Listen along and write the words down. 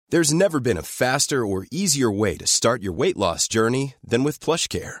There's never been a faster or easier way to start your weight loss journey than with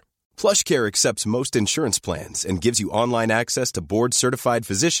PlushCare. PlushCare accepts most insurance plans and gives you online access to board-certified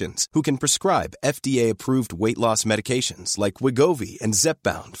physicians who can prescribe FDA-approved weight loss medications like Wegovy and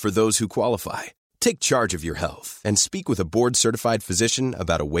Zepbound for those who qualify. Take charge of your health and speak with a board-certified physician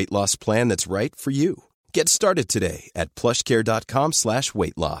about a weight loss plan that's right for you. Get started today at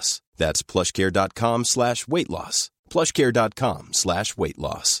plushcare.com/weight loss. That's plushcare.com/weight loss. plushcare.com/weight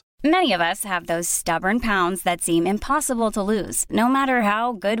loss. Many of us have those stubborn pounds that seem impossible to lose, no matter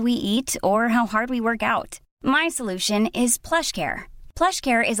how good we eat or how hard we work out. My solution is PlushCare.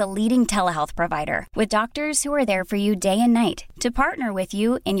 PlushCare is a leading telehealth provider with doctors who are there for you day and night to partner with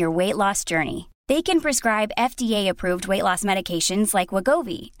you in your weight loss journey. They can prescribe FDA-approved weight loss medications like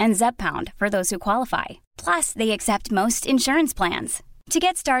Wegovy and Zepbound for those who qualify. Plus, they accept most insurance plans. To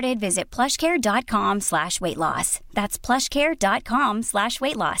get started, visit plushcare.com/weight loss. That's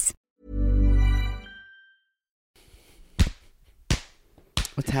plushcare.com/weight loss.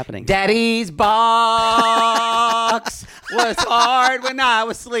 What's happening? Daddy's box was hard when I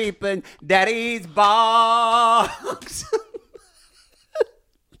was sleeping. Daddy's box.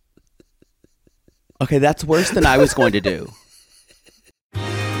 Okay, that's worse than I was going to do.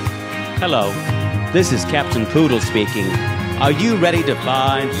 Hello, this is Captain Poodle speaking. Are you ready to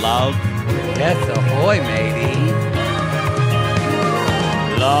find love? Yes, ahoy, matey.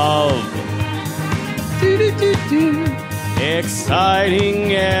 Love.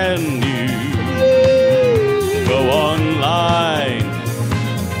 Exciting and new. Go online.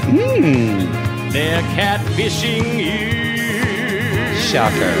 They're catfishing you.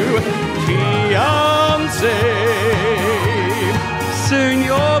 Shocker. Fiancé. Soon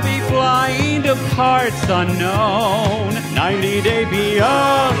you'll be flying to parts unknown. 90-day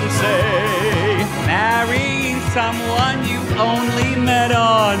Beyonce. Marrying someone you only met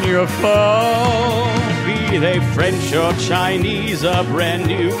on your phone. Be they French or Chinese, a brand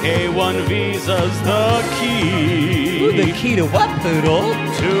new K1 visa's the key. Ooh, the key to what, Poodle?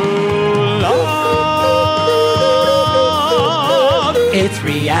 To love. It's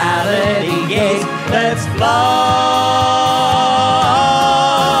reality gaze. Let's love.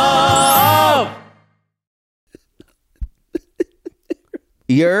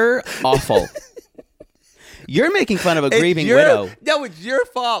 You're awful. You're making fun of a grieving widow. No, it's your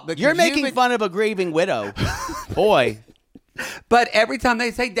fault. You're making fun of a grieving widow. Boy. But every time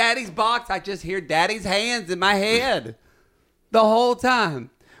they say Daddy's box, I just hear Daddy's hands in my head. The whole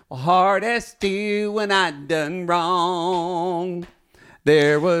time. Well, hard as steel when I done wrong.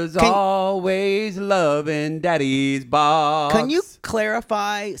 There was always love in Daddy's box. Can you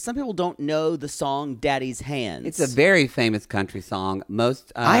clarify? Some people don't know the song Daddy's Hands. It's a very famous country song.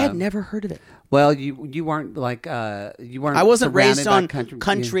 I had never heard of it. Well, you weren't like you weren't. I wasn't raised on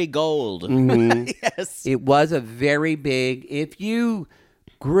country gold. Mm-hmm. Yes, it was a very big. If you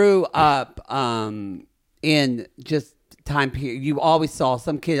grew up in just time period, you always saw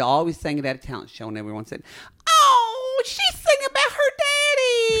some kid always singing at a talent show, and everyone said, "Oh, she's singing about her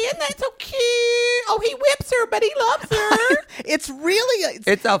daddy, and that's so cute. Oh, he whips her, but he loves her." It's really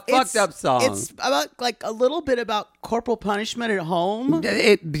it's a fucked up song. It's about like a little bit about corporal punishment at home. But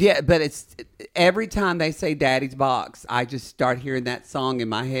it's every time they say Daddy's box, I just start hearing that song in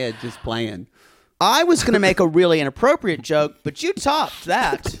my head just playing. I was going to make a really inappropriate joke, but you topped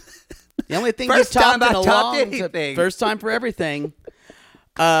that. The only thing you topped in a long time. First time for everything.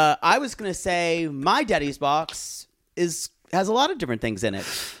 I was going to say my Daddy's box has a lot of different things in it.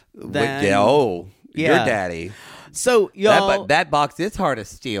 Your daddy. So y'all, that box is hard to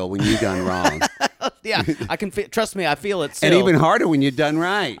steal when you done wrong. Yeah, I can trust me. I feel it still. And even harder when you done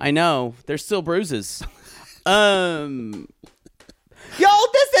right. I know. There's still bruises. Y'all,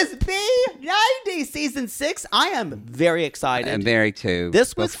 this is B90 season 6. I am very excited. I'm very too.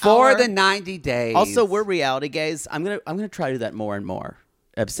 This was before the 90 days. Also, we're reality gays. I'm gonna try to do that more and more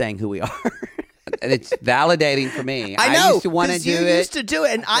of saying who we are. It's validating for me. I know. I used to want to do it. You used to do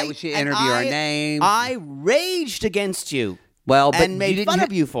it, and we should interview our names. I raged against you. Well, but and made fun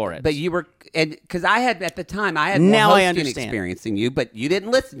of you for it. But you were, and because I had at the time I had now more I hosting understand. experience than you, but you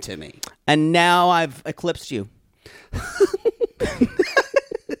didn't listen to me. And now I've eclipsed you.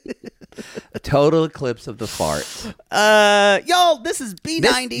 A total eclipse of the fart. Y'all, this is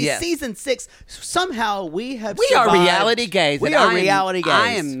B90 season 6. Somehow we have survived. Are reality gays. We are reality gays. I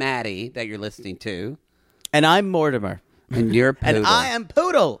am Maddie that you're listening to. And I'm Mortimer. And you're Poodle. And I am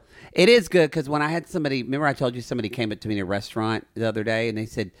Poodle. It is good because when I had somebody, remember I told you somebody came up to me in a restaurant the other day and they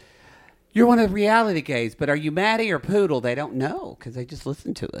said, "You're one of the reality gays, but are you Maddie or Poodle?" They don't know because they just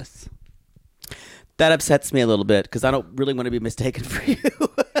listen to us. That upsets me a little bit because I don't really want to be mistaken for you.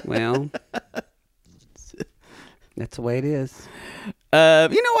 Well, that's the way it is. You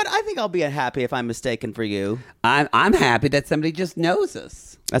know what? I think I'll be happy if I'm mistaken for you. I'm happy that somebody just knows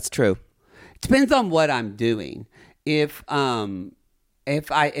us. That's true. It depends on what I'm doing. If I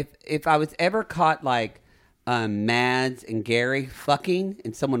was ever caught like Mads and Gary fucking,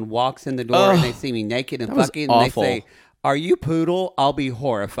 and someone walks in the door and they see me naked and fucking, and they say, "Are you Poodle?" I'll be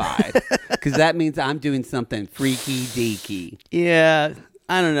horrified because that means I'm doing something freaky deaky. Yeah.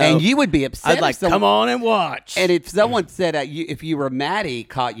 I don't know. And you would be upset. I'd like, come on and watch. And if someone said, if you were Maddie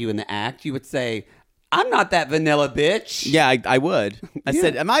caught you in the act, you would say, "I'm not that vanilla bitch." Yeah, I would. I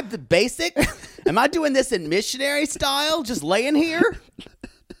said, am I the basic? Am I doing this in missionary style, just laying here?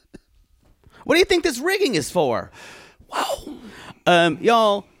 What do you think this rigging is for? Wow.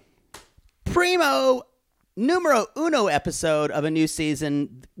 Y'all, numero uno episode of a new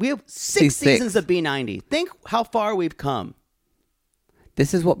season. We have six seasons of B90. Think how far we've come.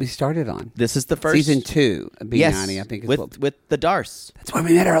 This is what we started on. This is the first season 2 of B90. Yes, I think with the Darce. That's where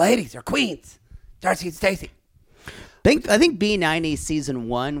we met our ladies, our queens, Darcy and Stacy. I think B90 season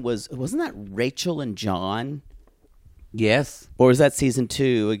 1 wasn't that Rachel and John? Yes. Or was that season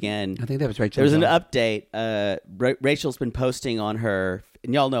 2 again? I think that was Rachel. There was an update. Rachel's been posting on her,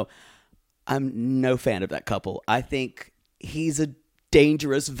 and y'all know I'm no fan of that couple. I think he's a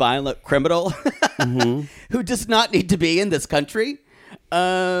dangerous, violent criminal who does not need to be in this country.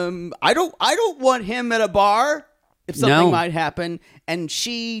 I don't want him at a bar if something might happen, and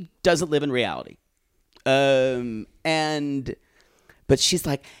she doesn't live in reality. But she's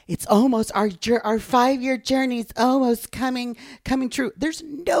like, it's almost our 5-year journey's almost coming true. There's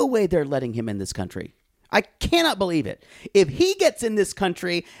no way they're letting him in this country. I cannot believe it. If he gets in this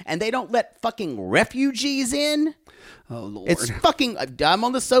country and they don't let fucking refugees in, oh Lord, it's fucking. I'm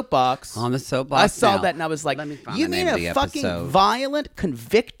on the soapbox. On the soapbox. I saw now. that and I was like, you mean a fucking violent,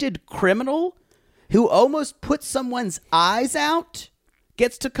 convicted criminal who almost put someone's eyes out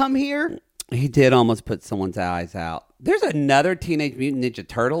gets to come here? He did almost put someone's eyes out. There's another Teenage Mutant Ninja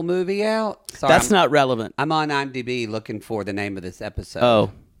Turtle movie out. Sorry, That's not relevant. I'm on IMDb looking for the name of this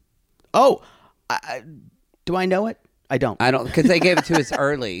episode. Oh. Do I know it? I don't. Because they gave it to us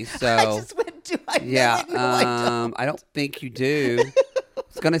early. So I just went, do I know it? No, I don't think you do. I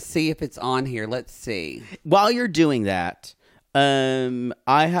was going to see if it's on here. Let's see. While you're doing that, I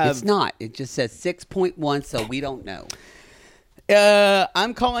have... It's not. It just says 6.1, so we don't know.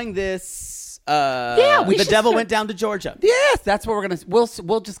 I'm calling this... The Devil Went Down to Georgia. Yes, that's what we're going to...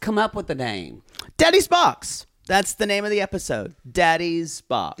 We'll just come up with the name. Daddy's Box. That's the name of the episode. Daddy's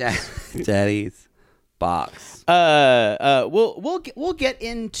Box. Daddy's Box. We'll get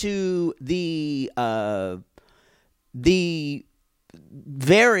into the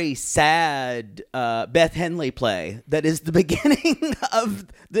very sad Beth Henley play that is the beginning of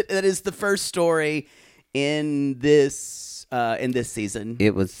that is the first story in this season.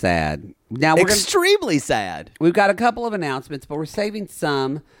 It was sad. Now we're extremely sad. We've got a couple of announcements, but we're saving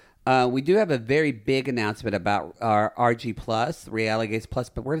some. We do have a very big announcement about our RG Plus, Reality Gaze Plus,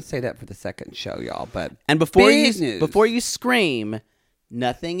 but we're going to say that for the second show, y'all. And before you scream,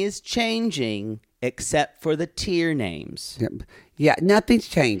 nothing is changing except for the tier names. Yeah, nothing's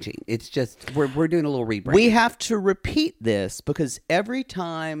changing. It's just we're doing a little rebrand. We have to repeat this because every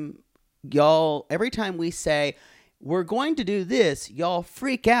time we say we're going to do this, y'all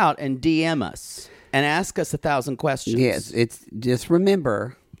freak out and DM us and ask us 1,000 questions. Yes, it's just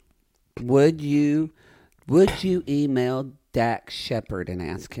remember. Would you email Dax Shepard and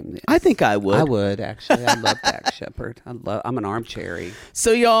ask him this? I think I would. I would, actually. I love Dax Shepard. I'm an armchairy.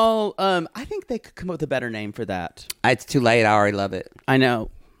 So y'all, I think they could come up with a better name for that. It's too late. I already love it. I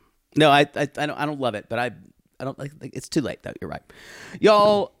know. No, I don't love it, but I don't like it's too late though. You're right.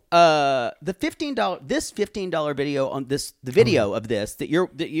 Y'all, the $15 video on this, the video of this that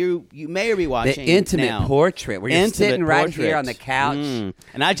you may be watching, the intimate now. Portrait, where you're sitting right here on the couch, and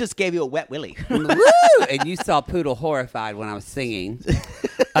I just gave you a wet willy. Woo! And you saw Poodle horrified when I was singing.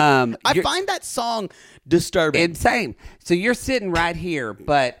 I find that song disturbing. Insane. So you're sitting right here,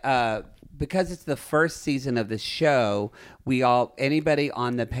 but because it's the first season of the show, anybody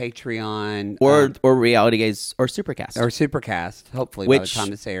on the Patreon or Reality Gaze or Supercast, hopefully by the time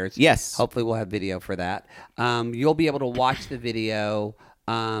this airs, yes, hopefully we'll have video for that. You'll be able to watch the video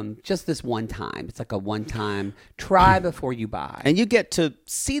just this one time. It's like a one-time try before you buy, and you get to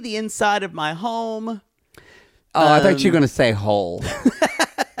see the inside of my home. Oh, I thought you were going to say whole.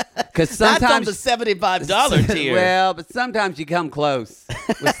 Because sometimes that's on the $75 tier. Well, but sometimes you come close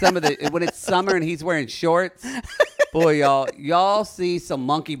with some of the when it's summer and he's wearing shorts. Boy, y'all see some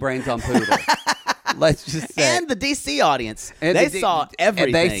monkey brains on Poodle. Let's just say. And the DC audience. They saw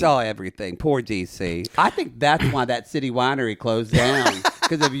everything. They saw everything. Poor DC. I think that's why that city winery closed down,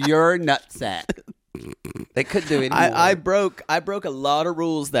 because of your nutsack. They couldn't do it anymore. I broke a lot of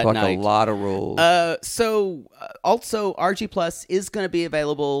rules that night. A lot of rules. Also, RG Plus is going to be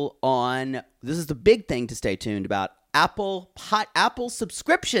available on, this is the big thing to stay tuned about, Apple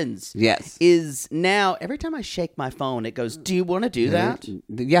subscriptions. Yes. Is now, every time I shake my phone, it goes, do you want to do that?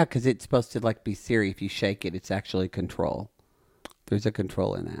 Yeah, because it's supposed to be Siri. If you shake it, it's actually control. There's a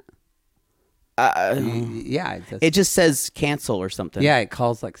control in that. It just says cancel or something. Yeah, it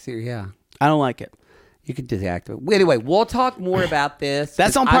calls like Siri, yeah. I don't like it. You can deactivate. Anyway, we'll talk more about this.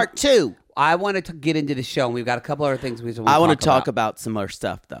 That's on part 2. I wanted to get into the show, and we've got a couple other things we want to I want to talk about some more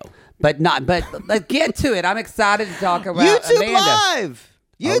stuff, though. But let's get to it. I'm excited to talk about YouTube Amanda. Live.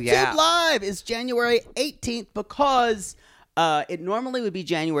 YouTube Live is January 18th because it normally would be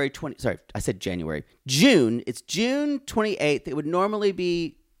January 20. Sorry, I said January. June. It's June 28th. It would normally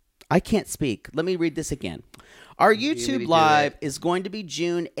be. I can't speak. Let me read this again. Our YouTube Live is going to be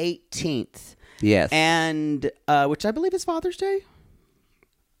June 18th. Yes. And which I believe is Father's Day.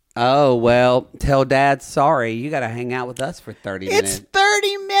 Oh, well, tell Dad sorry. You got to hang out with us for 30 minutes. It's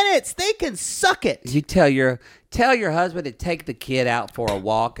 30 minutes. They can suck it. You tell your husband to take the kid out for a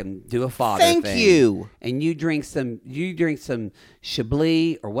walk and do a father thing. Thank you. And you drink some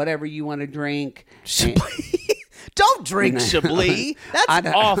Chablis or whatever you want to drink. Chablis? Don't drink Chablis. That's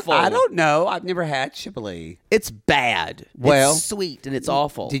awful. I don't know. I've never had Chablis. It's bad. Well, it's sweet and it's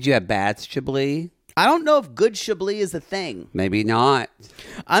awful. Did you have bad Chablis? I don't know if good Chablis is a thing. Maybe not.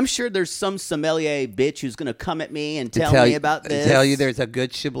 I'm sure there's some sommelier bitch who's going to come at me and tell me about this. Tell you there's a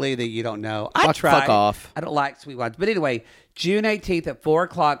good Chablis that you don't know. Fuck off. I don't like sweet wines. But anyway, June 18th at 4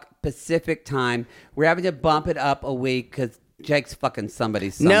 o'clock Pacific time. We're having to bump it up a week because Jake's fucking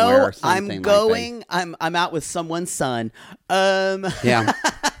somebody somewhere or something. I'm going. I'm out with someone's son. Yeah.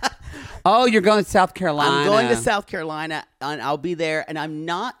 Oh, you're going to South Carolina. I'm going to South Carolina, and I'll be there. And I'm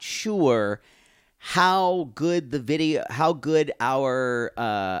not sure how good our.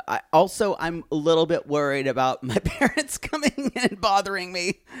 I'm a little bit worried about my parents coming in and bothering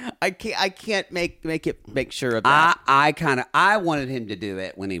me. I can't make sure of that. I wanted him to do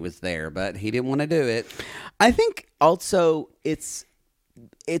it when he was there, but he didn't want to do it. I think also it's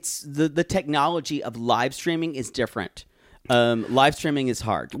the technology of live streaming is different. Live streaming is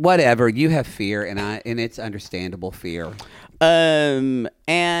hard. Whatever, you have fear, and it's understandable fear.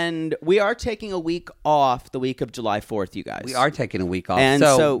 And we are taking a week off the week of July 4th, you guys. We are taking a week off. And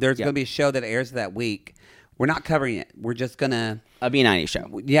so there's going to be a show that airs that week. We're not covering it. We're just going to... A B90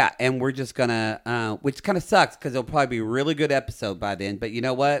 show. Yeah, and we're just going to... which kind of sucks because it'll probably be a really good episode by then. But you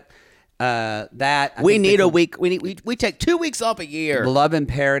know what? We need a week. We take 2 weeks off a year. Love in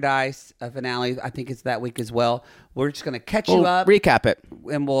Paradise finale. I think it's that week as well. We're just going to catch you up. Recap it.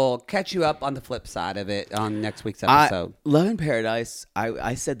 And we'll catch you up on the flip side of it on next week's episode. Love in Paradise.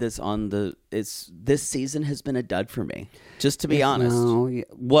 I said this on this season has been a dud for me. Just to be honest.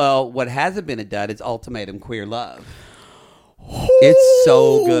 Well, what hasn't been a dud is Ultimatum Queer Love. It's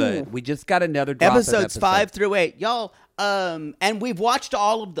so good. We just got another drop episodes 5 through 8. Y'all, and we've watched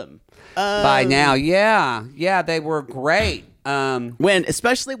all of them. By now, yeah, they were great.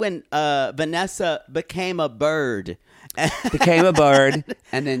 Especially when Vanessa became a bird,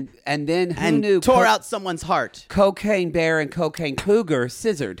 and then who knew tore out someone's heart. Cocaine Bear and Cocaine Cougar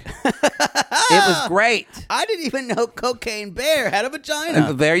scissored. It was great. I didn't even know Cocaine Bear had a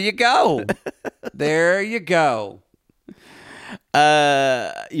vagina. There you go. There you go.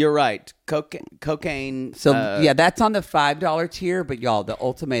 You're right. Cocaine. So that's on the $5 tier. But y'all, the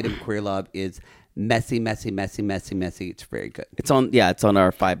Ultimatum Queer Love is messy. It's very good. It's on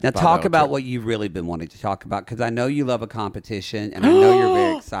our $5. Now talk about what you've really been wanting to talk about, because I know you love a competition, and I know you're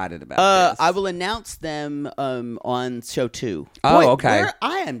very excited about this. I will announce them on show 2. Oh, okay.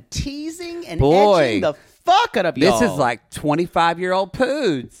 I am teasing and edging the fuck out of y'all. This is like 25-year-old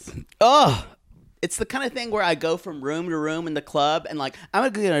poods. Oh. It's the kind of thing where I go from room to room in the club and like, I'm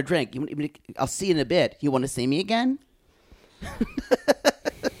going to go get a drink. I'll see you in a bit. You want to see me again?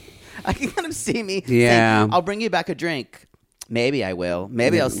 I can kind of see me saying, I'll bring you back a drink. Maybe I will.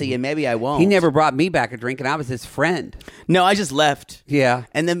 Maybe I'll see you. Maybe I won't. He never brought me back a drink, and I was his friend. No, I just left. Yeah.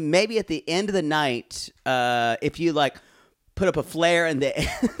 And then maybe at the end of the night, if you like put up a flare in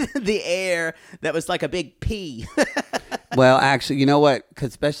the air that was like a big P. Well, actually, you know what?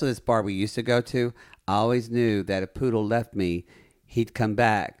 Because especially this bar we used to go to, I always knew that if Poodle left me, he'd come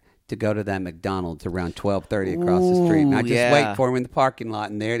back to go to that McDonald's around 12:30 across the street. And I'd just wait for him in the parking lot,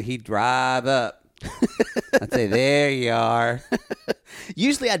 and there he'd drive up. I'd say, there you are.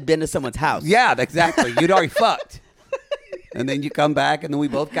 Usually I'd been to someone's house. Yeah, exactly. You'd already fucked. And then you come back, and then we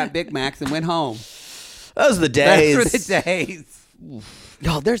both got Big Macs and went home. Those are the days. Those were the days.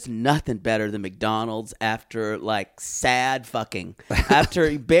 Y'all, there's nothing better than McDonald's after, like, sad fucking.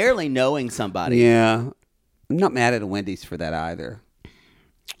 After barely knowing somebody. Yeah. I'm not mad at a Wendy's for that either.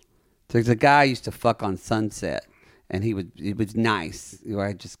 There's a guy I used to fuck on Sunset, and he was nice.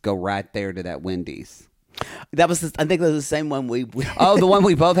 I'd just go right there to that Wendy's. That was, I think that was the same one we Oh, the one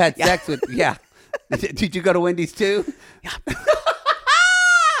we both had sex with. Yeah. Did you go to Wendy's too? Yeah.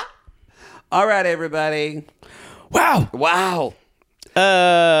 All right, everybody. Wow.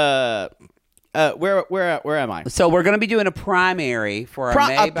 Where am I? So we're going to be doing a primary for our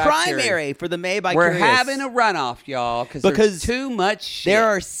May by primary for the May by We're Curious. having a runoff, y'all, because there's too much shit. There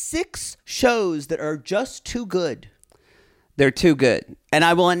are 6 shows that are just too good. They're too good. And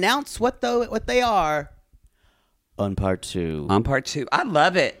I will announce what they are on part 2. I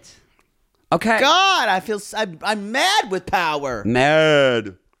love it. Okay. God, I'm mad with power.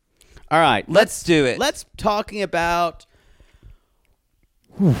 Mad. All right. Let's do it. Let's talking about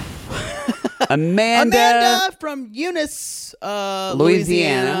Amanda from Eunice,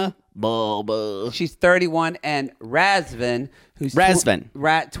 Louisiana. Louisiana. She's 31, and Razvan, who's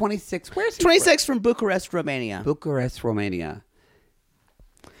 26. Where's he 26 from Bucharest, Romania. Bucharest, Romania.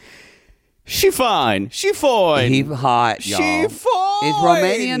 She fine. She fine. He hot, y'all. She fine. Is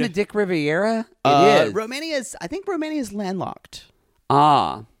Romania in the Dick Riviera? It is. I think Romania is landlocked.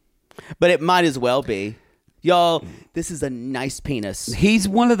 Ah. But it might as well be. Y'all, this is a nice penis. He's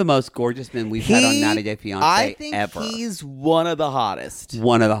one of the most gorgeous men we've had on 90 Day Fiancé ever. I think he's one of the hottest.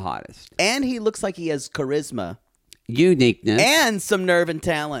 One of the hottest. And he looks like he has charisma. Uniqueness. And some nerve and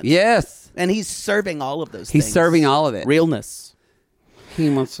talent. Yes. And he's serving all of those things. He's serving all of it. Realness. He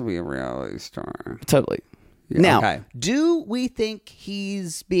wants to be a reality star. Totally. Yeah, now, do we think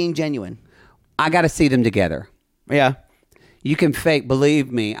he's being genuine? I got to see them together. Yeah. You can fake,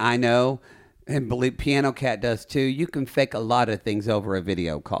 believe me, I know, and believe Piano Cat does too. You can fake a lot of things over a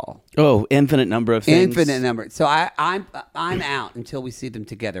video call. Oh, infinite number of things. Infinite number. So I'm out until we see them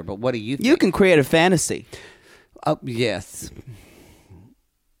together. But what do you think? You can create a fantasy. Oh, yes.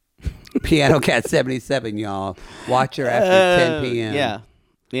 Piano Cat 77, y'all. Watch her after 10 p.m. Yeah.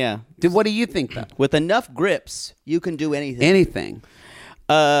 Yeah. What do you think, though? With enough grips, you can do anything. Anything.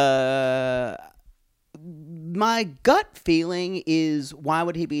 My gut feeling is, why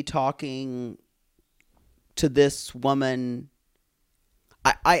would he be talking to this woman?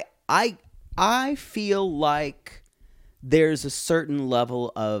 I feel like there's a certain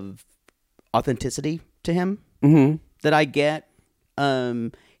level of authenticity to him that I get.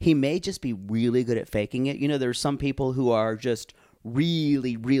 He may just be really good at faking it. You know, there's some people who are just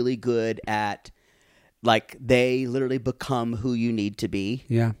really, really good at, like, they literally become who you need to be.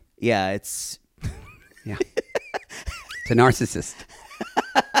 Yeah. Yeah, it's... Yeah. It's a narcissist.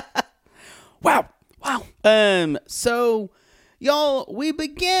 Wow. So, y'all, we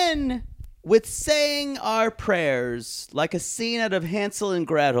begin with saying our prayers like a scene out of Hansel and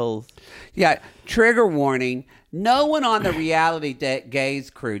Gretel. Yeah, trigger warning. No one on the reality gaze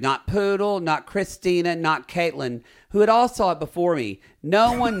crew, not Poodle, not Christina, not Caitlin, who had all saw it before me,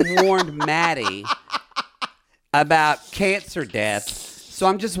 no one warned Maddie about cancer deaths. So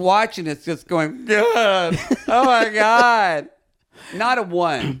I'm just watching this, just going, God, oh my God. Not a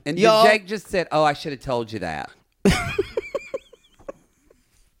one. And Jake just said, oh, I should have told you that.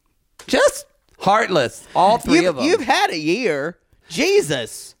 Just heartless, all three of them. You've had a year.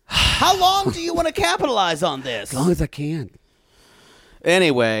 Jesus. How long do you want to capitalize on this? As long as I can.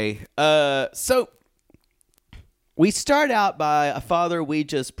 Anyway, so we start out by a Father We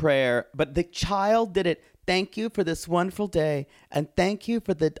Just prayer, but the child did it. Thank you for this wonderful day, and thank you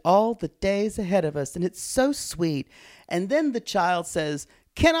for all the days ahead of us, and it's so sweet. And then the child says,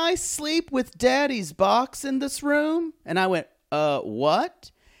 can I sleep with Daddy's box in this room? And I went,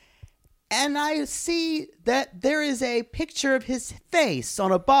 what? And I see that there is a picture of his face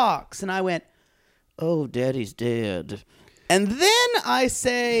on a box. And I went, oh, Daddy's dead. And then I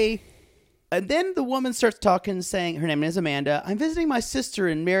say, and then the woman starts talking, saying, her name is Amanda. I'm visiting my sister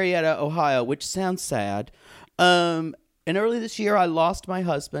in Marietta, Ohio, which sounds sad. And early this year, I lost my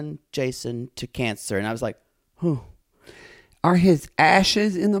husband, Jason, to cancer. And I was like, whew. Are his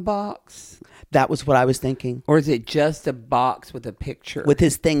ashes in the box? That was what I was thinking. Or is it just a box with a picture? With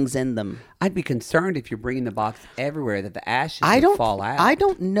his things in them. I'd be concerned if you're bringing the box everywhere that the ashes would fall out. I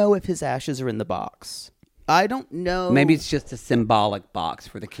don't know if his ashes are in the box. I don't know. Maybe it's just a symbolic box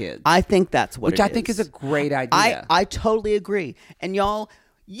for the kids. I think that's what it is. Which I think is a great idea. I totally agree. And y'all,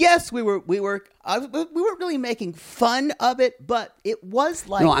 Yes, we weren't really making fun of it, but it was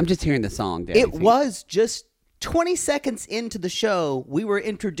like... No, I'm just hearing the song, Daddy. It was just 20 seconds into the show, we were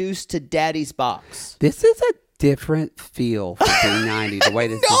introduced to Daddy's Box. This is a different feel for B90, the way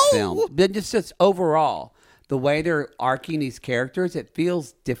this is filmed. But just overall, the way they're arcing these characters, it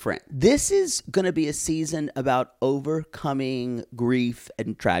feels different. This is going to be a season about overcoming grief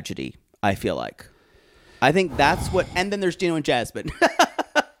and tragedy, I feel like. I think that's what... And then there's Gino and Jasmine.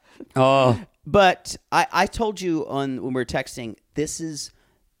 Oh. But I told you when we were texting, this is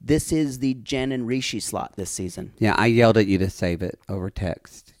the Jen and Rishi slot this season. Yeah, I yelled at you to save it over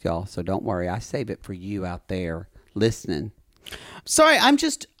text, y'all. So don't worry. I save it for you out there listening. Sorry, I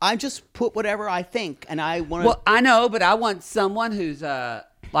just put whatever I think, and I want to... Well, I know, but I want someone who's,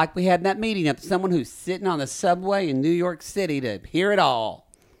 like we had in that meeting, someone who's sitting on the subway in New York City to hear it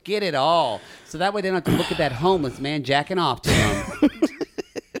all. Get it all. So that way they don't have to look at that homeless man jacking off to them.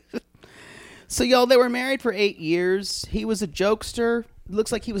 So, y'all, they were married for 8 years. He was a jokester.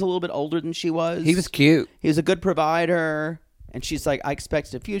 Looks like he was a little bit older than she was. He was cute. He was a good provider. And she's like, I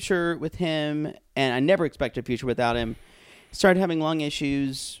expected a future with him, and I never expected a future without him. Started having lung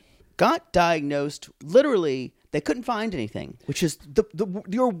issues. Got diagnosed. Literally, they couldn't find anything, which is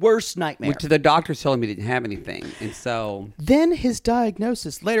your worst nightmare. Which the doctors told him he didn't have anything. And so... Then his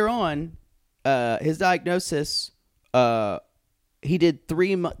diagnosis, later on, he did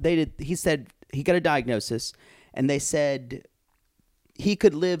 3 months. He said he got a diagnosis, and they said he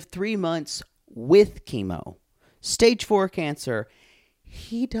could live 3 months with chemo. Stage 4 cancer.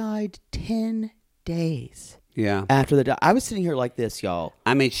 He died 10 days. Yeah. After I was sitting here like this, y'all.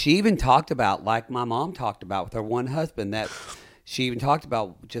 I mean, she even talked about, like my mom talked about with her one husband, that she even talked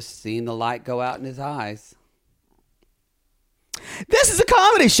about just seeing the light go out in his eyes. This is a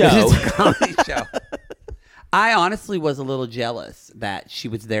comedy show. This is a comedy show. I honestly was a little jealous that she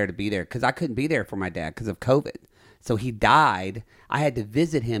was there to be there because I couldn't be there for my dad because of COVID. So he died. I had to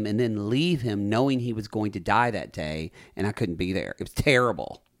visit him and then leave him knowing he was going to die that day, and I couldn't be there. It was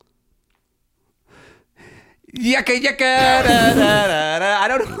terrible. Yucca, yucca, da, da, da. I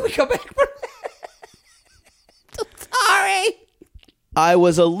don't know when we go back from that. Sorry. I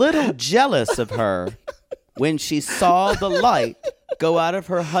was a little jealous of her when she saw the light go out of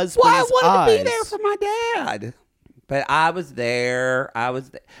her husband's eyes. Well, I wanted to be there for my dad. But I was there.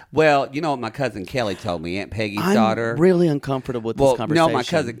 Well, you know what my cousin Kelly told me, Aunt Peggy's daughter. I'm really uncomfortable with this conversation. No, my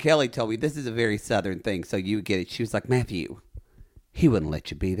cousin Kelly told me, this is a very Southern thing, so you get it. She was like, Matthew, he wouldn't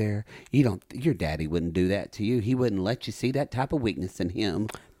let you be there. Your daddy wouldn't do that to you. He wouldn't let you see that type of weakness in him.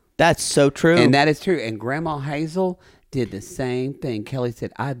 That's so true. And that is true. And Grandma Hazel did the same thing. Kelly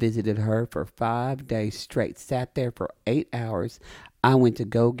said, I visited her for 5 days straight, sat there for 8 hours. I went to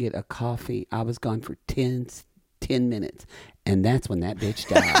go get a coffee. I was gone for 10 minutes. And that's when that bitch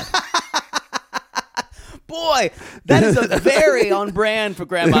died. Boy, that is a very on brand for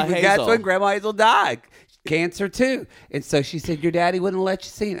Grandma Hazel. That's when Grandma Hazel died. Cancer too. And so she said, your daddy wouldn't let you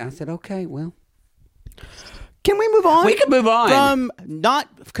see it. I said, okay, well. Can we move on? We can move on. From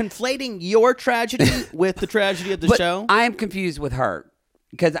not conflating your tragedy with the tragedy of the show. I am confused with her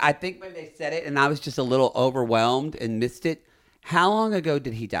because I think when they said it and I was just a little overwhelmed and missed it. How long ago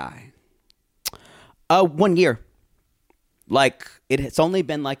did he die? 1 year. Like, it's only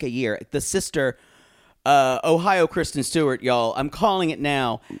been like a year. The sister, Ohio Kristen Stewart, y'all, I'm calling it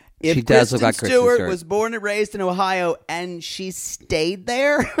now. If she does look like Kristen Stewart was born and raised in Ohio and she stayed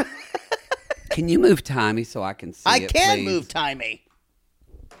there. Can you move Timey so I can see I it, can please? move Timey.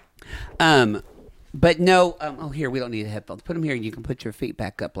 But no, here, we don't need headphones. Put them here and you can put your feet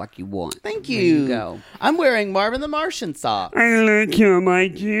back up like you want. Thank you. There you go. I'm wearing Marvin the Martian socks. I like him, I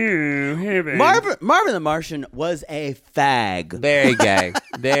do. Heaven. Marvin the Martian was a fag. Very gay.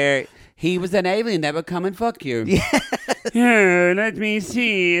 He was an alien that would come and fuck you. Yeah. Oh, let me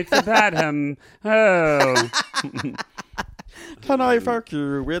see. It's the bottom. Oh. Can I fuck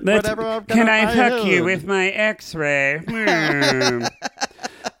you with whatever I've got? Can I fuck you with my X-ray? There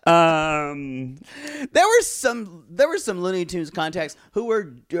were some Looney Tunes characters who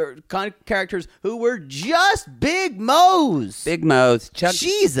were just big mo's. Big mo's.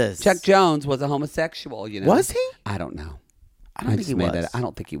 Jesus. Chuck Jones was a homosexual, you know. Was he? I don't know. I don't think he was. I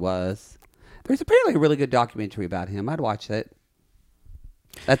don't think he was. There's apparently a really good documentary about him. I'd watch it.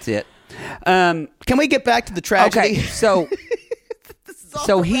 That's it. Can we get back to the tragedy? Okay,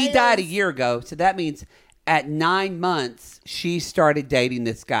 so he died a year ago. So that means at 9 months, she started dating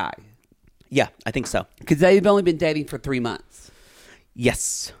this guy. Yeah, I think so. Because they've only been dating for 3 months.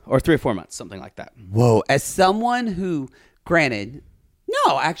 Yes, or 3 or 4 months, something like that. Whoa. As someone who, as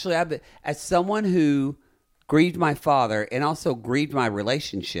someone who grieved my father, and also grieved my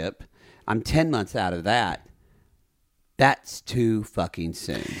relationship. I'm 10 months out of that. That's too fucking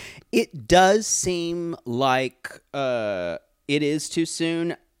soon. It does seem like it is too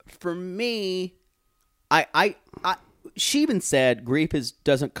soon. For me, she even said grief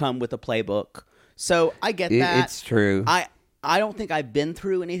doesn't come with a playbook. So I get that. It's true. I don't think I've been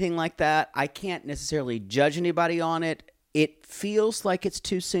through anything like that. I can't necessarily judge anybody on it. It feels like it's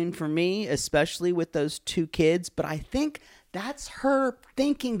too soon for me, especially with those 2 kids. But I think that's her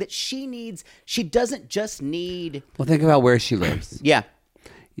thinking that she doesn't just need. Well, think about where she lives. Yeah.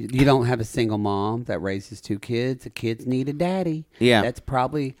 You don't have a single mom that raises 2 kids. The kids need a daddy. Yeah. That's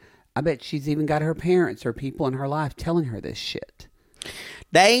probably, I bet she's even got her parents or people in her life telling her this shit.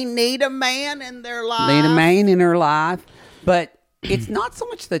 They need a man in their life. Need a man in her life. But it's not so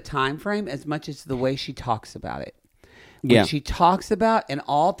much the time frame as much as the way she talks about it. When she talks about, and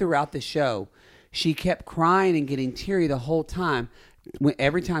all throughout the show, she kept crying and getting teary the whole time.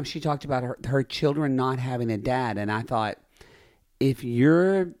 Every time she talked about her children not having a dad. And I thought, if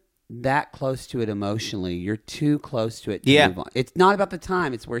you're that close to it emotionally, you're too close to it to move on. It's not about the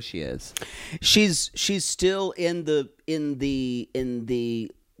time, it's where she is. She's still in the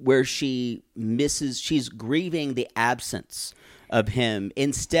where she misses, she's grieving the absence of him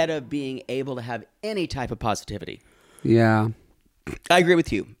instead of being able to have any type of positivity. Yeah. I agree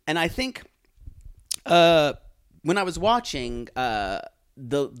with you. And I think when I was watching,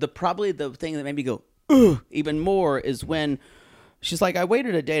 probably the thing that made me go, ugh, even more is when she's like, I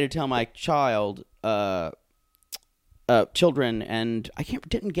waited a day to tell my children, and I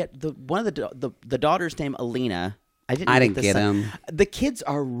didn't get one of the daughter's name, Alina. I didn't get them. The kids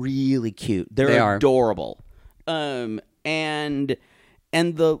are really cute. They are adorable. And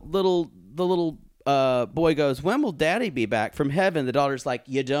the little boy goes, when will Daddy be back from heaven? The daughter's like,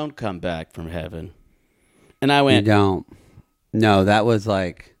 you don't come back from heaven. And I went, you don't. No, that was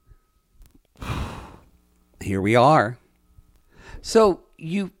like, here we are. So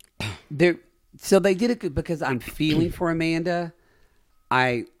they did it because I'm feeling for Amanda.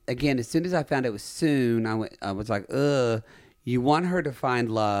 Again, as soon as I found it was soon, I was like, ugh, you want her to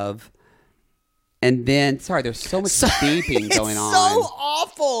find love. And then, sorry, there's so much beeping going on. It's so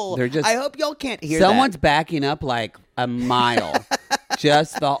awful. I hope y'all can't hear Someone's backing up like a mile,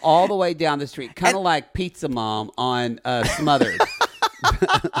 just all the way down the street, kind of like Pizza Mom on Smothered.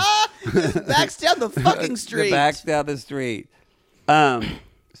 Backs down the fucking street. Backs down the street.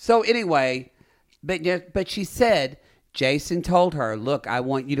 So anyway, but she said, Jason told her, look, I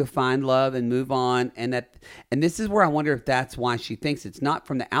want you to find love and move on. And this is where I wonder if that's why she thinks it's not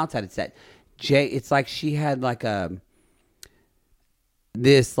from the outside. It's that it's like she had like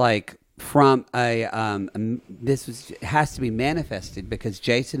this has to be manifested because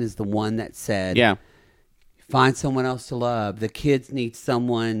Jason is the one that said, yeah, find someone else to love. The kids need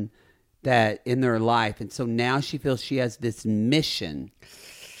someone that in their life. And so now she feels she has this mission.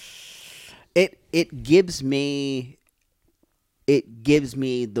 It gives me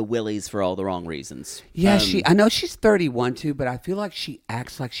the willies for all the wrong reasons. Yeah, I know she's 31 too, but I feel like she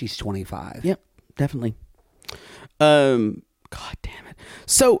acts like she's 25. Yep, definitely. God damn it.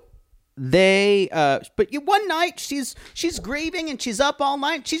 So but one night she's grieving and she's up all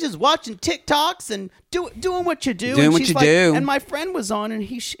night. She's just watching TikToks and doing what you do. Doing what you do. And my friend was on,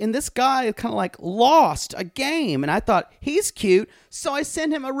 and this guy kind of like lost a game, and I thought he's cute, so I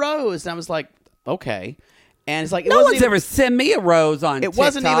sent him a rose, and I was like, okay. And it's like, no one's ever sent me a rose on TikTok. It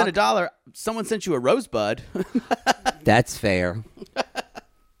wasn't even $1. Someone sent you a rosebud. That's fair.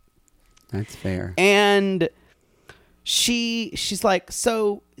 That's fair. And she's like,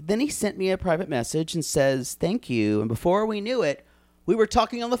 so then he sent me a private message and says, thank you. And before we knew it, we were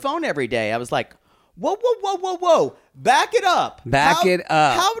talking on the phone every day. I was like, whoa. Back it up. Back it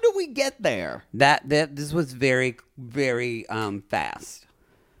up. How do we get there? This was very, very fast.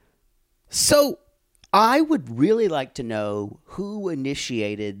 So I would really like to know who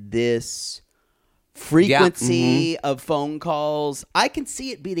initiated this frequency of phone calls. I can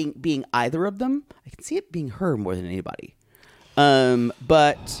see it being either of them. I can see it being her more than anybody.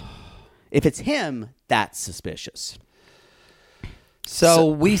 But if it's him, that's suspicious. So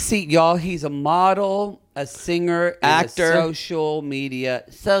we see, y'all, he's a model, a singer, actor, and a social media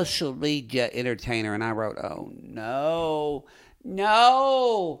entertainer. And I wrote, oh, no.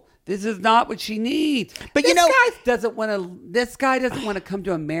 This is not what she needs. But this guy doesn't want to come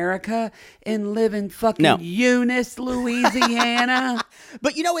to America and live in fucking Eunice, Louisiana.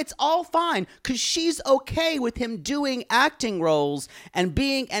 But it's all fine because she's okay with him doing acting roles and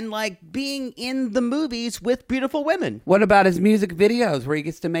being in the movies with beautiful women. What about his music videos where he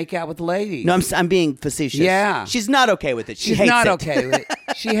gets to make out with ladies? No, I'm being facetious. Yeah. She's not okay with it. She's not okay with it.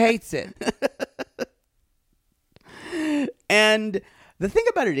 She hates it. And the thing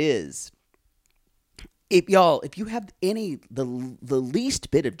about it is, if you have the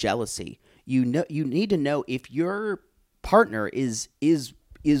least bit of jealousy, you need to know if your partner is an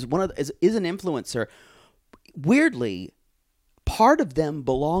influencer. Weirdly, part of them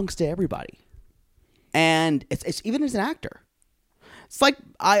belongs to everybody, and it's even as an actor. It's like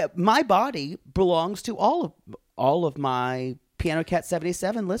my body belongs to all of my Piano Cat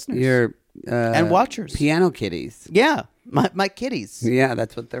 77 listeners. And watchers. Piano kitties. Yeah. My kitties. Yeah,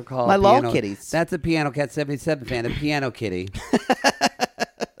 that's what they're called. My law kitties. That's a Piano Cat 77 fan, a piano kitty.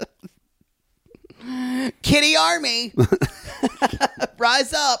 Kitty army.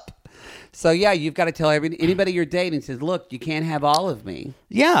 Rise up. So, yeah, you've got to tell anybody you're dating says, look, you can't have all of me.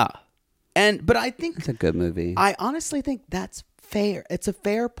 Yeah. But I think it's a good movie. I honestly think that's fair. It's a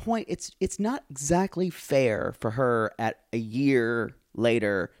fair point. It's not exactly fair for her at a year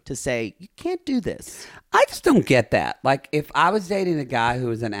later to say you can't do this. I just don't get that. Like, if I was dating a guy who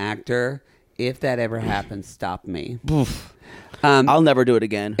was an actor, if that ever happens, stop me. I'll never do it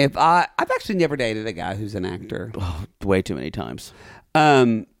again. I've actually never dated a guy who's an actor. Oh, way too many times.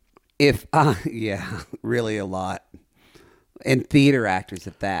 Really a lot. And theater actors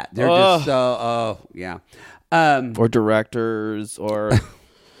at that. They're just or directors or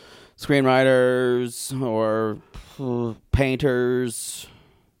screenwriters or painters.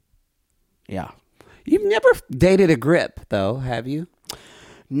 Yeah. You've never dated a grip, though, have you?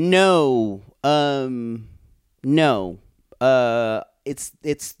 No. No. It's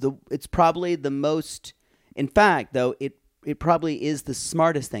probably the most. In fact, though, it probably is the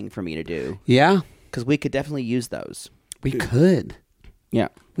smartest thing for me to do. Yeah, because we could definitely use those. We could. Yeah,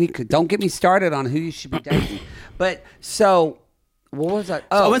 we could. Don't get me started on who you should be dating. But so. What was that?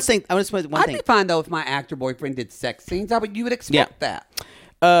 Oh, I want to say one thing. I'd be fine, though, if my actor boyfriend did sex scenes. You would expect that.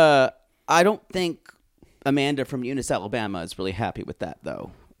 I don't think Amanda from Eunice, Alabama is really happy with that,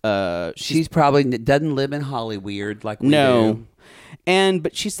 though. She's probably doesn't live in Hollywood like we do.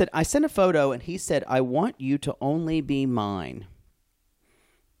 But she said, I sent a photo, and he said, I want you to only be mine.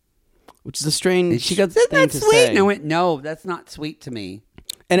 Which is a strange and she goes, isn't that sweet? Say. And I went, no, that's not sweet to me.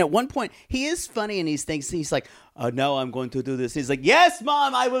 And at one point, he is funny, and he's like, no, I'm going to do this. He's like, yes,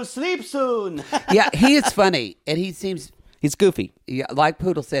 Mom, I will sleep soon. Yeah, he is funny, and he's goofy. Yeah, like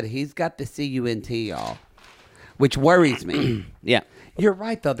Poodle said, he's got the CUNT, y'all, which worries me. Yeah. You're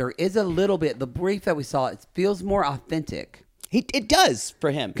right, though. There is a little bit. The brief that we saw, it feels more authentic. It does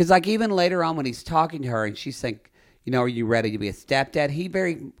for him. Because like even later on when he's talking to her, and she's saying, are you ready to be a stepdad? He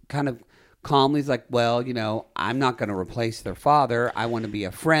very kind of calmly is like, well, I'm not going to replace their father. I want to be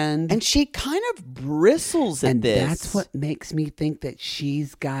a friend. And she kind of bristles at this. And that's what makes me think that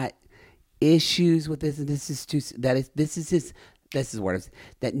she's got issues with this. And this is what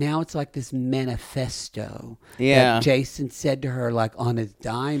that now it's like this manifesto. Yeah. That Jason said to her, like on his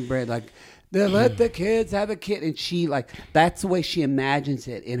dying breath, like, let the kids have a kid. And she that's the way she imagines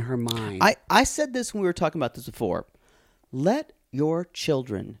it in her mind. I said this when we were talking about this before. Let your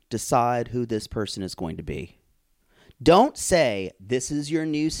children decide who this person is going to be. Don't say, this is your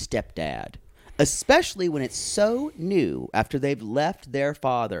new stepdad, especially when it's so new after they've left their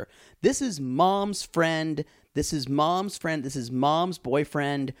father. This is mom's friend. This is mom's friend. This is mom's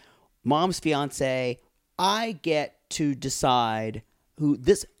boyfriend, mom's fiance. I get to decide who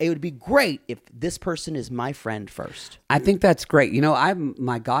this. It would be great if this person is my friend first. I think that's great.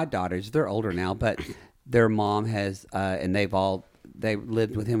 My goddaughters, they're older now, but their mom has, and they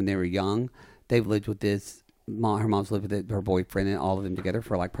lived with him when they were young. They've lived with her mom's lived with her boyfriend and all of them together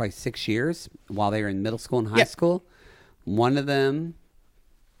for like probably 6 years while they were in middle school and high school. One of them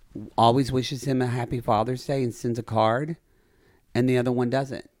always wishes him a happy Father's Day and sends a card, and the other one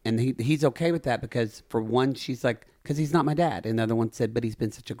doesn't. And he's okay with that because for one, she's like, because he's not my dad. And the other one said, but he's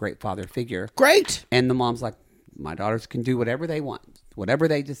been such a great father figure. Great. And the mom's like, my daughters can do whatever they want, whatever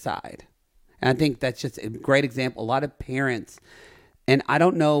they decide. And I think that's just a great example. A lot of parents, and I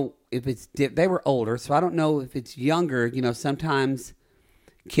don't know if they were older, so I don't know if it's younger. Sometimes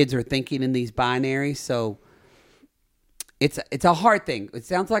kids are thinking in these binaries, so it's a hard thing. It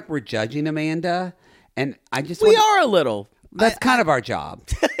sounds like we're judging Amanda, and I just we are a little. That's kind of our job.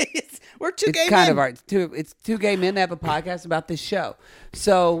 We're two gay men. It's two gay men that have a podcast about this show.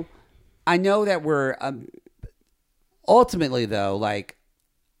 So I know that we're ultimately though, like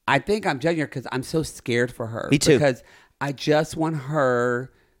I think I'm judging her because I'm so scared for her. Me too. Because I just want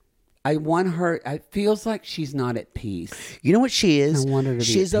her. I want her. It feels like she's not at peace. You know what she is? I want her to be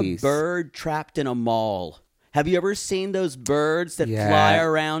She's at a peace. bird trapped in a mall. Have you ever seen those birds that fly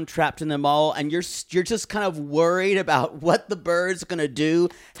around trapped in the mall, and you're just kind of worried about what the bird's going to do?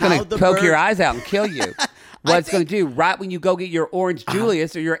 It's going to poke your eyes out and kill you. What it's going to do, right when you go get your Orange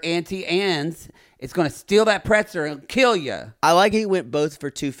Julius or your Auntie Anne's, it's going to steal that pretzel and kill you. I like he went both for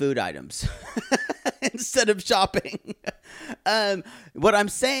 2 food items instead of shopping. What I'm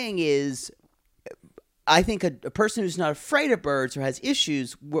saying is, I think a person who's not afraid of birds or has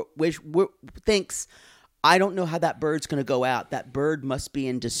issues thinks, I don't know how that bird's going to go out. That bird must be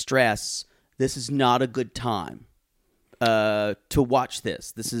in distress. This is not a good time to watch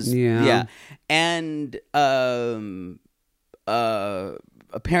this. This is And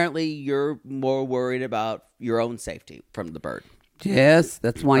apparently, you're more worried about your own safety from the bird. Yes,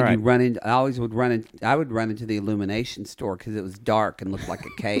 that's why you run into. I would run into the illumination store because it was dark and looked like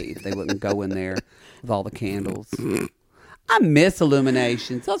a cave. They wouldn't go in there with all the candles. I miss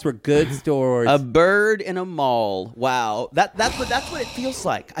Illuminations. Those were good stores. A bird in a mall. Wow, that's what it feels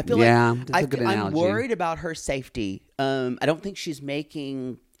like. I feel like that's a good analogy. I'm worried about her safety. I don't think she's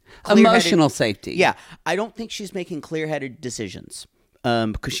making emotional safety. Yeah, I don't think she's making clear-headed decisions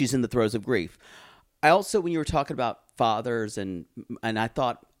because she's in the throes of grief. I also, when you were talking about fathers, and I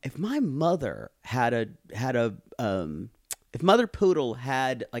thought, if my mother if Mother Poodle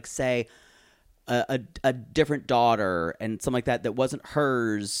had, like, say, a different daughter and something like that wasn't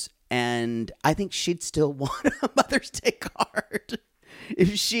hers, and I think she'd still want a Mother's Day card.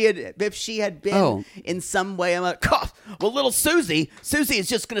 If she had been in some way, I'm like, well, little Susie is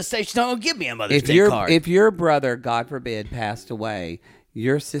just going to say she's not going to give me a Mother's Day card. If your brother, God forbid, passed away,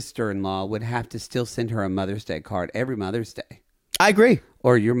 your sister-in-law would have to still send her a Mother's Day card every Mother's Day. I agree.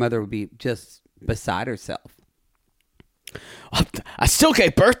 Or your mother would be just beside herself. I still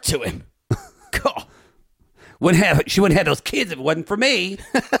gave birth to him. She wouldn't have those kids if it wasn't for me.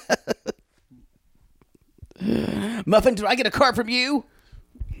 Muffin, did I get a card from you?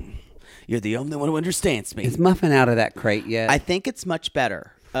 You're the only one who understands me. Is Muffin out of that crate yet? I think it's much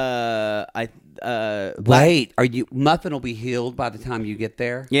better. Wait, Muffin will be healed by the time you get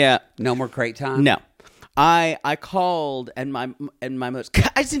there? Yeah. No more crate time? No. I called and my mother,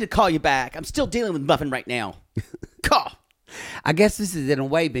 I just need to call you back. I'm still dealing with Muffin right now. Call. I guess this has in a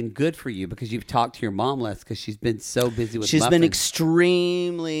way been good for you because you've talked to your mom less because she's been so busy with Muffin. She's been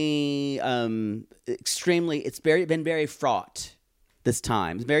extremely, it's been very fraught this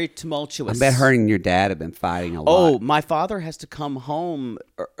time. It's very tumultuous. I bet her and your dad have been fighting a lot. Oh, my father has to come home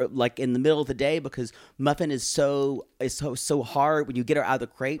like in the middle of the day because Muffin is so hard. When you get her out of the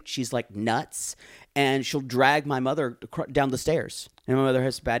crate, she's like nuts, and she'll drag my mother down the stairs. And my mother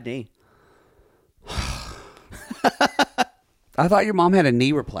has a bad knee. I thought your mom had a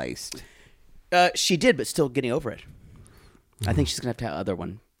knee replaced. She did, but still getting over it. I think she's going to have another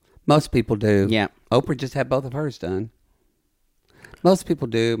one. Most people do. Yeah. Oprah just had both of hers done. Most people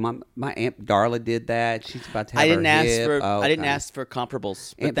do. My Aunt Darla did that. She's about to have her hip. I didn't ask for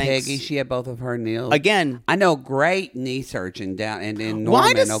comparables. Aunt Peggy, she had both of her knees. Again, I know a great knee surgeon down in Norman,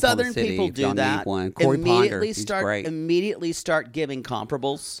 why do Oklahoma Southern City, people do that? One. Corey Ponder, he's great. Immediately start giving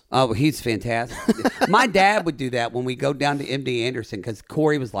comparables. Oh, he's fantastic. My dad would do that when we go down to MD Anderson because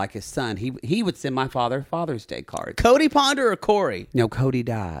Corey was like his son. He would send my father Father's Day cards. Cody Ponder or Corey? No, Cody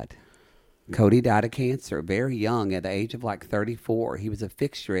died. Cody died of cancer very young at the age of like 34. He was a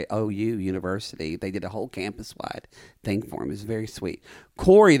fixture at OU University. They did a whole campus-wide thing for him. It was very sweet.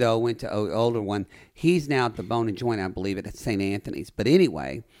 Corey, though, went to older one. He's now at the Bone and Joint, I believe, at St. Anthony's. But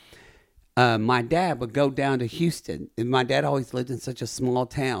anyway, my dad would go down to Houston. And my dad always lived in such a small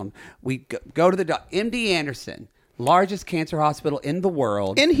town. We go to the MD Anderson, largest cancer hospital in the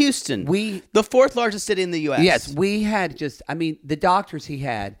world. In Houston. The 4th largest city in the U.S. Yes, we had the doctors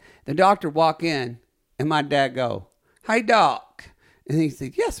the doctor walk in and my dad go, "Hey, doc." And he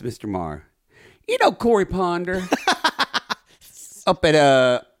said, "Yes, Mr. Marr. You know Corey Ponder up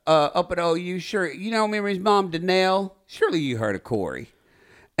at OU, sure. You know, remember his mom, Danelle? Surely you heard of Corey."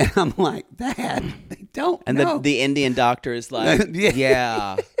 And I'm like, "Dad, they don't know." And the Indian doctor is like,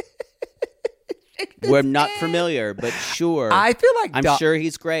 yeah. We're not familiar, but sure. I feel like I'm sure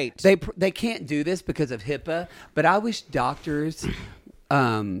he's great. They can't do this because of HIPAA, but I wish doctors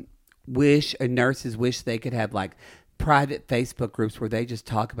nurses wish they could have like private Facebook groups where they just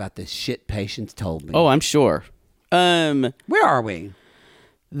talk about this shit patients told me. Oh, I'm sure. Where are we?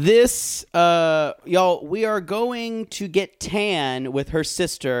 This, y'all, we are going to get tan with her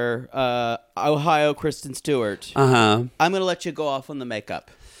sister, Ohio Kristen Stewart. Uh-huh. I'm going to let you go off on the makeup.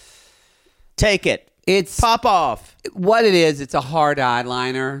 Take it. It's pop off. What it is, it's a hard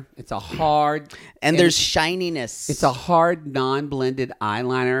eyeliner. It's a hard... And there's shininess. It's a hard, non-blended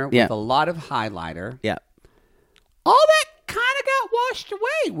eyeliner with a lot of highlighter. Yeah. All that kind of got washed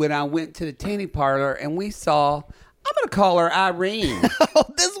away when I went to the tanning parlor and we saw... I'm going to call her Irene. Oh,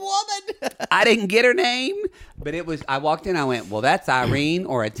 this woman. I didn't get her name, but it was... I walked in, I went, well, that's Irene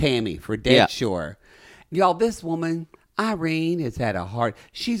or a Tammy for dead sure. Y'all, this woman, Irene, has had a hard...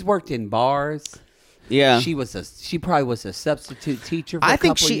 She's worked in bars... Yeah, she probably was a substitute teacher for a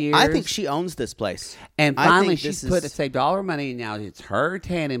couple of years. I think she owns this place. And finally, she's saved all her money, and now it's her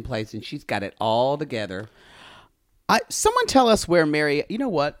tanning place, and she's got it all together. Someone tell us where you know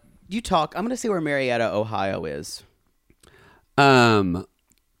what? You talk. I'm going to see where Marietta, Ohio is. I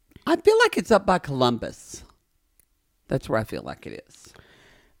feel like it's up by Columbus. That's where I feel like it is.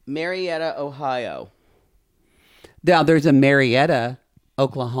 Marietta, Ohio. Now there's a Marietta,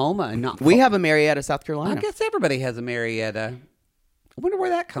 Oklahoma, and not. We have a Marietta, South Carolina. I guess everybody has a Marietta. I wonder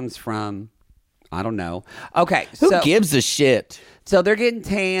where that comes from. I don't know. Okay, who gives a shit? So they're getting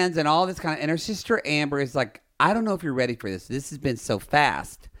tans and all this kind of. And her sister Amber is like, I don't know if you're ready for this. This has been so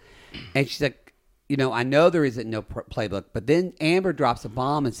fast. And she's like, you know, I know there isn't no playbook, but then Amber drops a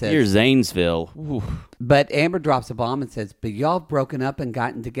bomb and says, "Here's Zanesville." Ooh. But Amber drops a bomb and says, "But y'all have broken up and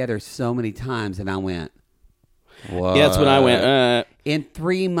gotten together so many times." And I went, what? Yeah, that's when I went. In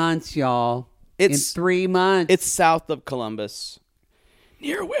 3 months, y'all. In 3 months. It's south of Columbus.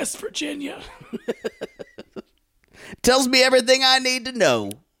 Near West Virginia. Tells me everything I need to know.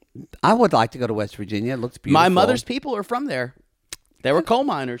 I would like to go to West Virginia. It looks beautiful. My mother's people are from there. They were coal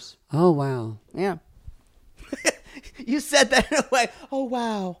miners. Oh, wow. Yeah. You said that in a way. Oh,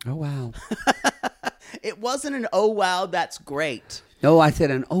 wow. Oh, wow. It wasn't an oh, wow, that's great. No, I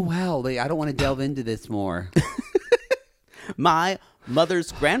said an oh, wow. I don't want to delve into this more. My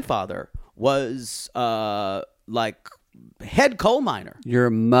mother's grandfather was like head coal miner. Your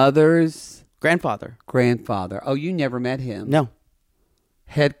mother's grandfather. Oh, you never met him? No.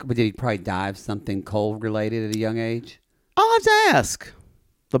 But did he probably die of something coal related at a young age? I'll have to ask.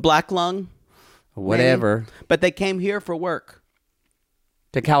 The black lung. Whatever. Maybe. But they came here for work.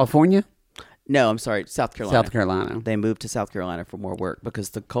 To California? No, I'm sorry, South Carolina. South Carolina. They moved to South Carolina for more work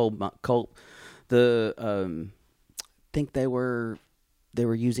because the I think they were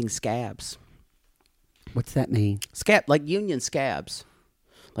using scabs. What's that mean? Scab, like union scabs,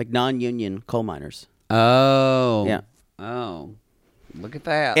 like non-union coal miners. Oh, yeah. Oh, look at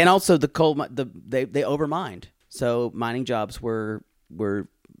that. And also they overmined, so mining jobs were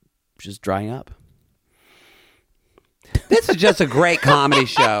just drying up. This is just a great comedy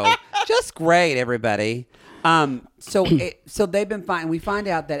show. Just great, everybody. So they've been fine. We find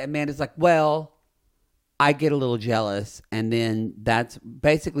out that Amanda's like, well, I get a little jealous, and then that's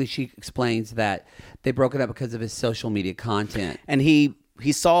basically she explains that they broke it up because of his social media content. And he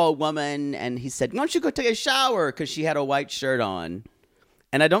saw a woman, and he said, "Why don't you go take a shower?" Because she had a white shirt on.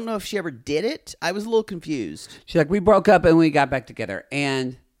 And I don't know if she ever did it. I was a little confused. She's like, we broke up and we got back together,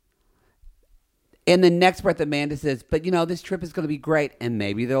 and in the next breath, Amanda says, but, you know, this trip is going to be great, and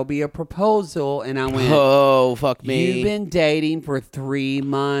maybe there'll be a proposal. And I went, oh, fuck me. You've been dating for 3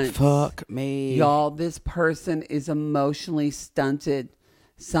 months. Fuck me. Y'all, this person is emotionally stunted.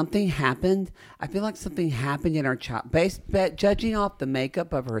 Something happened. I feel like something happened in our child. Judging off the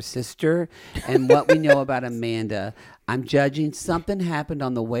makeup of her sister and what we know about Amanda, I'm judging something happened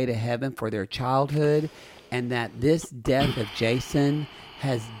on the way to heaven for their childhood, and that this death of Jason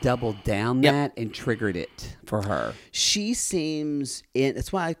has doubled down that and triggered it for her. She seems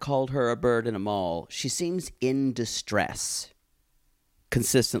that's why I called her a bird in a mall. She seems in distress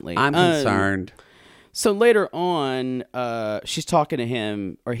consistently. I'm concerned. So later on, she's talking to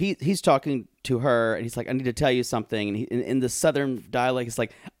him, or he's talking to her, and he's like, I need to tell you something. And in the southern dialect, he's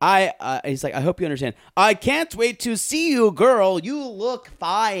like, he's like, I hope you understand. I can't wait to see you, girl. You look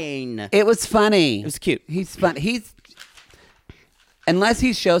fine. It was funny. It was cute. He's fun. Unless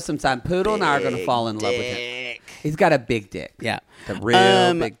he shows some sign, Poodle and I are going to fall in love with him. He's got a big dick. Yeah. A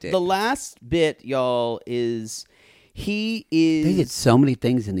real big dick. The last bit, y'all, is he is... They did so many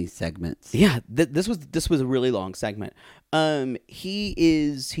things in these segments. Yeah. This was a really long segment.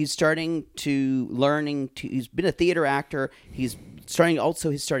 He's starting to he's been a theater actor. He's starting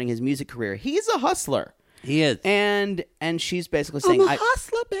his music career. He's a hustler. He is. And she's basically saying, I'm a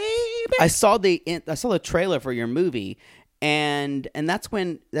hustler, baby. I saw the trailer for your movie. And that's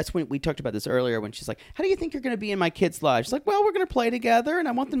when we talked about this earlier, when she's like, how do you think you're going to be in my kids' lives? She's like, well, we're going to play together, and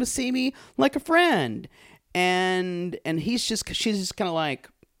I want them to see me like a friend. And she's just kind of like,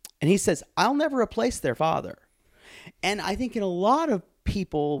 and he says, I'll never replace their father. And I think a lot of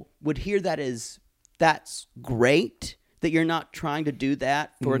people would hear that as, that's great that you're not trying to do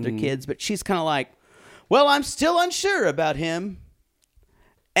that for their kids. But she's kind of like, well, I'm still unsure about him.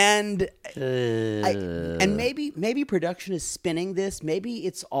 And maybe production is spinning this. Maybe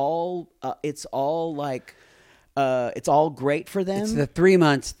it's all great for them. It's the 3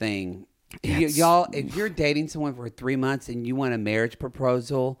 months thing. Yes. Y'all, if you're dating someone for 3 months and you want a marriage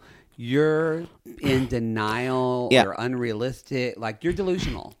proposal, you're in denial or unrealistic. Like, you're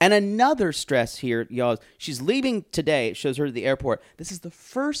delusional. And another stress here, y'all, she's leaving today. It shows her to the airport. This is the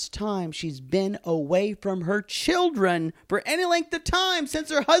first time she's been away from her children for any length of time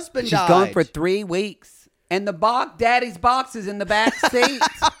since her husband died. She's gone for 3 weeks. And the daddy's box is in the back seat.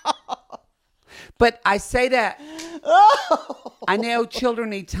 But I say that. I know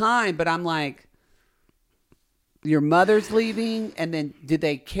children need time, but I'm like, your mother's leaving, and then do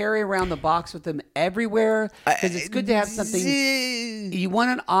they carry around the box with them everywhere? Because it's good to have something. You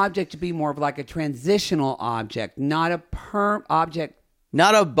want an object to be more of like a transitional object, not a object,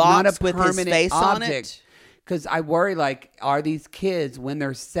 not a box with his face on it. Because I worry, like, are these kids when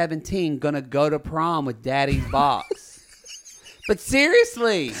they're 17 gonna go to prom with daddy's box? But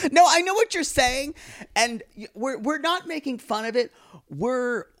seriously, no, I know what you're saying, and we're not making fun of it.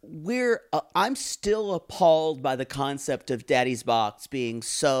 I'm still appalled by the concept of Daddy's box being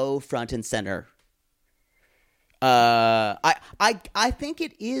so front and center. I think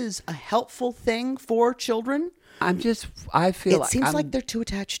it is a helpful thing for children. I feel it seems like they're too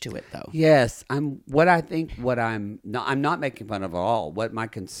attached to it, though. Yes, I'm not making fun of it all. What my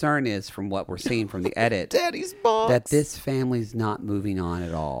concern is, from what we're seeing from the edit, Daddy's box, that this family's not moving on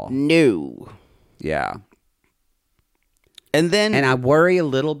at all. No. Yeah. And I worry a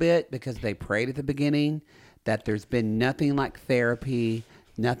little bit because they prayed at the beginning that there's been nothing like therapy,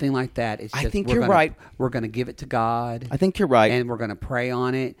 nothing like that. It's just, I think you're right. We're going to give it to God. I think you're right. And we're going to pray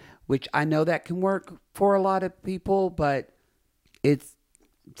on it, which I know that can work for a lot of people, but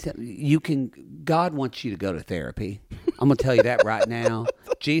God wants you to go to therapy. I'm going to tell you that right now.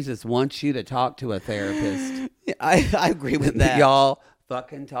 Jesus wants you to talk to a therapist. I agree with that. Y'all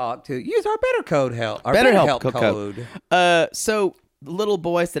fucking use our BetterHelp code. So the little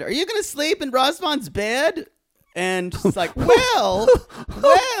boy said, "Are you going to sleep in Rosvan's bed?" And she's like, well,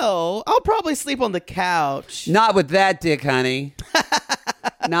 I'll probably sleep on the couch. Not with that dick, honey.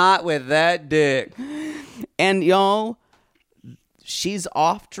 Not with that dick. And y'all, she's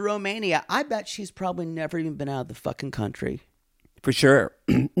off to Romania. I bet she's probably never even been out of the fucking country. For sure.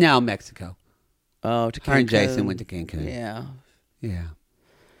 Now Mexico. Oh, to Cancun. Her and Jason went to Cancun. Yeah. Yeah.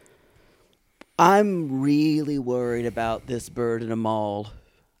 I'm really worried about this bird in a mall.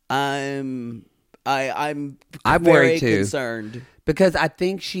 I'm worried too, concerned because I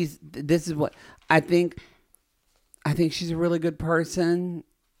think she's a really good person,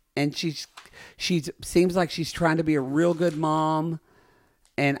 and she seems like she's trying to be a real good mom,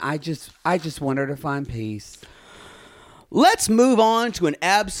 and I just want her to find peace. Let's move on to an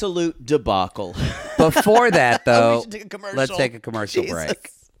absolute debacle. Before that, though, let's take a commercial break.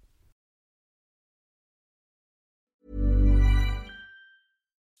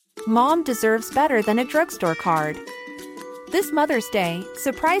 Mom deserves better than a drugstore card. This Mother's Day,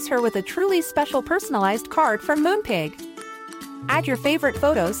 surprise her with a truly special personalized card from Moonpig. Add your favorite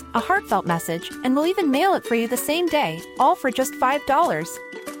photos, a heartfelt message, and we'll even mail it for you the same day, all for just $5.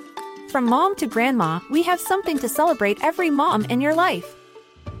 From mom to grandma, we have something to celebrate every mom in your life.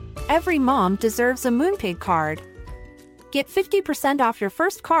 Every mom deserves a Moonpig card. Get 50% off your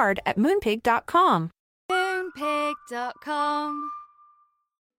first card at moonpig.com. Moonpig.com.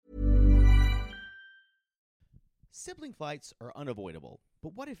 Sibling fights are unavoidable,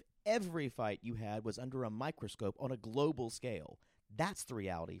 but what if every fight you had was under a microscope on a global scale? That's the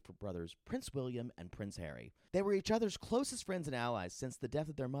reality for brothers Prince William and Prince Harry. They were each other's closest friends and allies since the death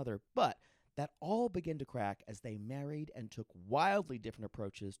of their mother, but that all began to crack as they married and took wildly different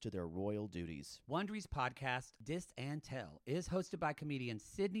approaches to their royal duties. Wondery's podcast, Dis and Tell, is hosted by comedians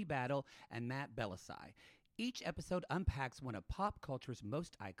Sydney Battle and Matt Belisai. Each episode unpacks one of pop culture's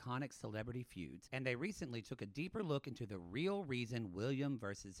most iconic celebrity feuds, and they recently took a deeper look into the real reason William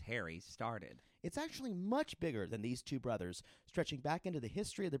versus Harry started. It's actually much bigger than these two brothers, stretching back into the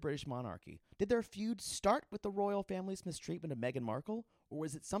history of the British monarchy. Did their feud start with the royal family's mistreatment of Meghan Markle, or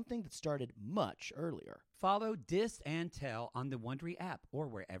was it something that started much earlier? Follow Dis and Tell on the Wondery app or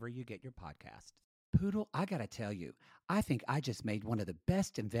wherever you get your podcasts. Poodle, I got to tell you, I think I just made one of the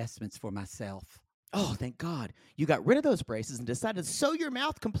best investments for myself. Oh, thank God. You got rid of those braces and decided to sew your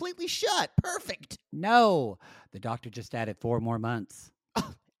mouth completely shut. Perfect. No, the doctor just added 4 more months.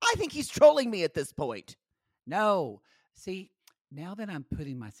 Oh, I think he's trolling me at this point. No. See, now that I'm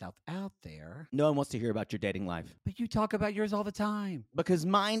putting myself out there. No one wants to hear about your dating life. But you talk about yours all the time. Because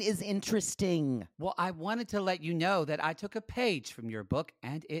mine is interesting. Well, I wanted to let you know that I took a page from your book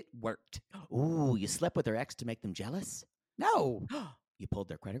and it worked. Ooh, you slept with their ex to make them jealous? No. You pulled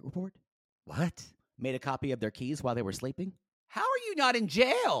their credit report? What? Made a copy of their keys while they were sleeping? How are you not in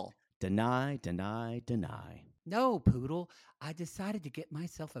jail? Deny, deny, deny. No, Poodle. I decided to get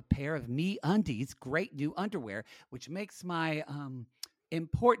myself a pair of MeUndies great new underwear, which makes my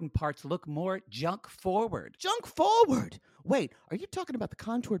important parts look more junk forward. Junk forward? Wait, are you talking about the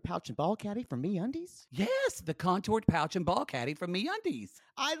contoured pouch and ball caddy from MeUndies? Yes, the contoured pouch and ball caddy from MeUndies.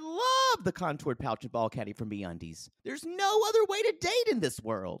 I love the contoured pouch and ball caddy from MeUndies. There's no other way to date in this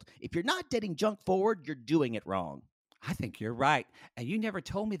world. If you're not dating junk forward, you're doing it wrong. I think you're right. And you never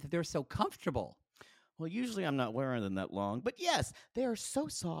told me that they're so comfortable. Well, usually I'm not wearing them that long, but yes, they are so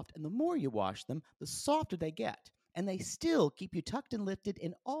soft, and the more you wash them, the softer they get. And they still keep you tucked and lifted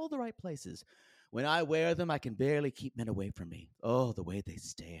in all the right places. When I wear them, I can barely keep men away from me. Oh, the way they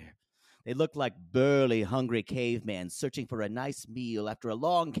stare. They look like burly, hungry cavemen searching for a nice meal after a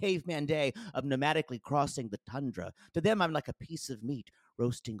long caveman day of nomadically crossing the tundra. To them, I'm like a piece of meat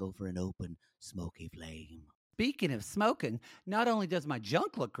roasting over an open, smoky flame. Speaking of smoking, not only does my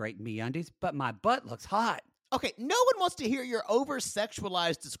junk look great in MeUndies, but my butt looks hot. Okay, no one wants to hear your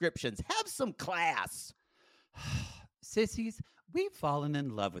over-sexualized descriptions. Have some class. Sissies, we've fallen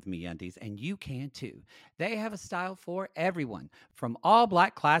in love with MeUndies, and you can too. They have a style for everyone. From all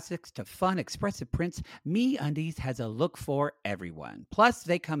black classics to fun, expressive prints, MeUndies has a look for everyone. Plus,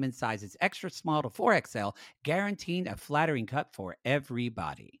 they come in sizes extra small to 4XL, guaranteeing a flattering cut for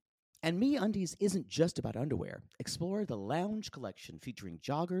everybody. And MeUndies isn't just about underwear. Explore the Lounge collection featuring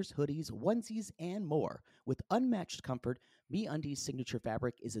joggers, hoodies, onesies, and more. With unmatched comfort, MeUndies' signature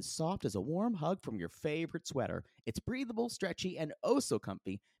fabric is as soft as a warm hug from your favorite sweater. It's breathable, stretchy, and oh so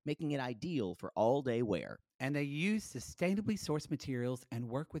comfy, making it ideal for all-day wear. And they use sustainably sourced materials and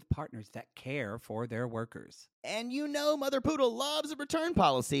work with partners that care for their workers. And you know Mother Poodle loves a return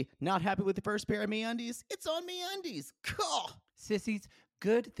policy. Not happy with the first pair of MeUndies? It's on MeUndies. Cool. Sissies,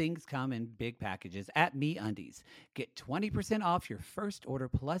 good things come in big packages at MeUndies. Get 20% off your first order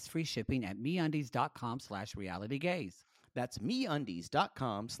plus free shipping at MeUndies.com/realitygaze. That's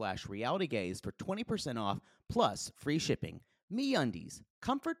MeUndies.com/realitygaze for 20% off plus free shipping. MeUndies,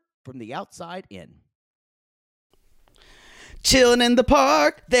 comfort from the outside in. Chilling in the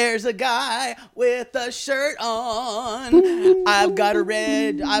park, there's a guy with a shirt on. I've got a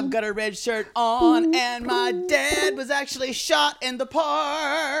red shirt on, and my dad was actually shot in the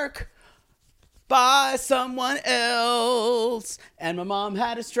park by someone else, and my mom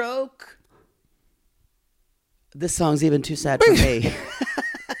had a stroke. This song's even too sad for me.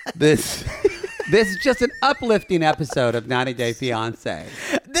 This is just an uplifting episode of 90 Day Fiancé.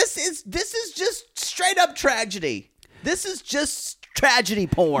 This is just straight up tragedy. This is just tragedy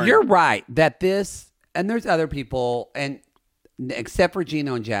porn. You're right that this, and there's other people, and except for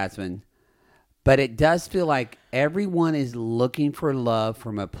Gino and Jasmine, but it does feel like everyone is looking for love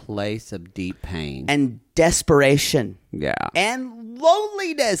from a place of deep pain. And desperation. Yeah. And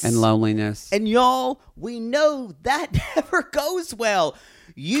loneliness. And y'all, we know that never goes well.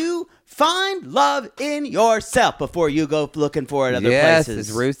 You find love in yourself before you go looking for it other places. Yes,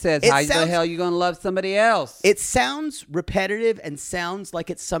 as Ruth says, how the hell are you going to love somebody else? It sounds repetitive and sounds like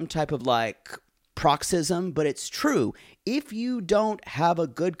it's some type of like paroxysm, but it's true. If you don't have a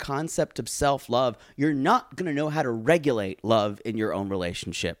good concept of self-love, you're not going to know how to regulate love in your own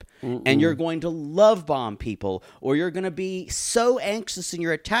relationship. And you're going to love bomb people, or you're going to be so anxious in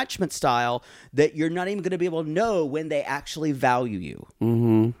your attachment style that you're not even going to be able to know when they actually value you.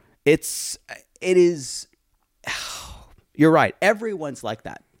 Mm-hmm. It is, you're right. Everyone's like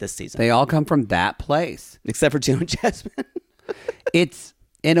that this season. They all come from that place. Except for Gino and Jasmine.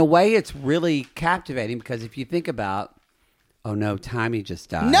 In a way, it's really captivating because if you think about, oh no, Timey just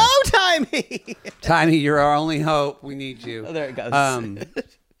died. No, Timey! Timey, you're our only hope. We need you. Oh, there it goes. I'll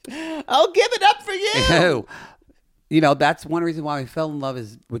give it up for you. You know, that's one reason why we fell in love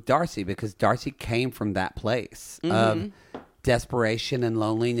is with Darcy, because Darcy came from that place of desperation and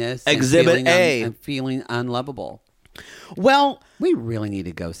loneliness. Exhibit A. And feeling unlovable. Well, we really need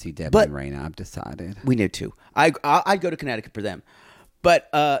to go see Debbie and Raina, I've decided. We need to. I'd go to Connecticut for them. But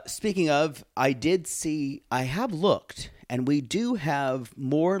speaking of, I have looked, and we do have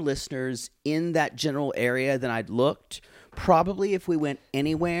more listeners in that general area than I'd looked. Probably if we went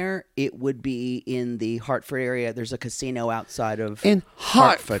anywhere, it would be in the Hartford area. There's a casino outside of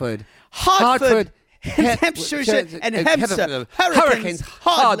Hartford. Hartford, Hampshire, and Hampshire. Hurricanes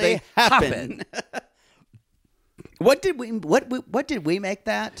hardly happen. What did we make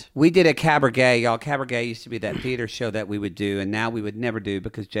that? We did a cabaret, y'all. Cabaret used to be that theater show that we would do, and now we would never do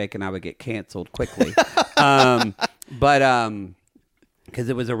because Jake and I would get canceled quickly. Because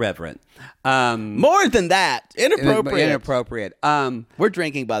it was irreverent. More than that, inappropriate. We're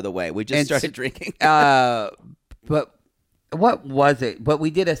drinking, by the way. We just started drinking. But what was it? But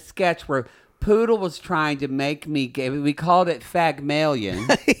we did a sketch where Poodle was trying to make me gay. We called it Fagmalion.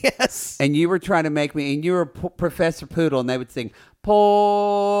 Yes. And you were trying to make me, and you were Professor Poodle, and they would sing,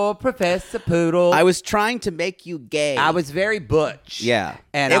 "Poor Professor Poodle." I was trying to make you gay. I was very butch. Yeah.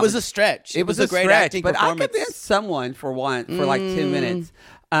 And it was a stretch. It was a great acting but performance. I convinced someone for like 2 minutes.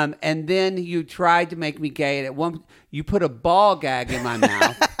 And then you tried to make me gay, and at one you put a ball gag in my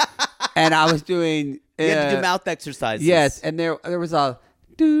mouth, and I was doing. You had to do mouth exercises. Yes, and there was a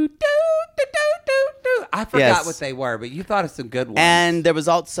do do do do do do. I forgot what they were, but you thought of some good ones. And there was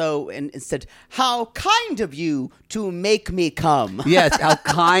also instead, "How kind of you to make me come." Yes, how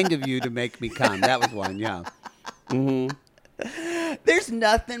kind of you to make me come. That was one. Yeah. Mm-hmm. There's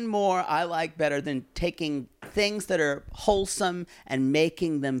nothing more I like better than taking things that are wholesome and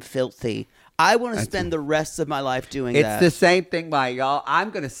making them filthy. I want to spend the rest of my life doing that. It's the same thing, y'all.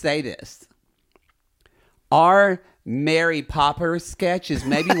 I'm going to say this. Our Mary Poppins sketch is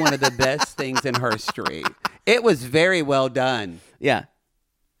maybe one of the best things in history. It was very well done. Yeah.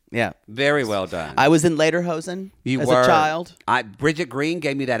 Yeah. Very well done. I was in Lederhosen as a child. Bridget Green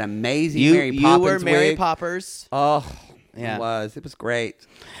gave me that amazing Mary Poppins You were Mary wig. Poppers. Oh, yeah. It was great.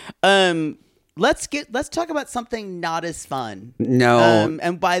 Let's talk about something not as fun. No.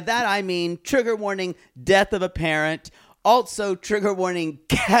 And by that I mean trigger warning, death of a parent. Also trigger warning,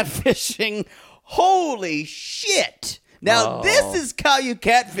 catfishing. Holy shit. Now this is how you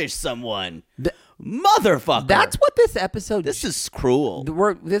catfish someone. Motherfucker. That's what this episode... This is cruel.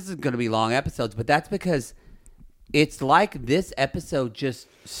 This is going to be long episodes, but that's because it's like this episode just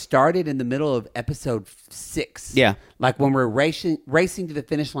started in the middle of episode 6. Yeah. Like when we're racing to the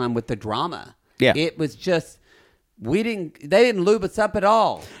finish line with the drama. Yeah. It was just... They didn't lube us up at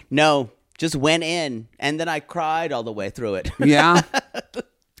all. No. Just went in, and then I cried all the way through it. Yeah.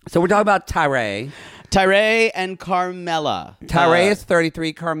 So we're talking about Tyree. Tyree and Carmela. Tyree is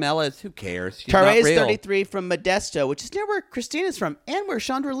 33. Carmela is, who cares? She's Tyree not is real. 33 from Modesto, which is near where Christina's from and where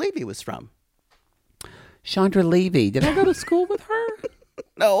Chandra Levy was from. Chandra Levy. Did I go to school with her?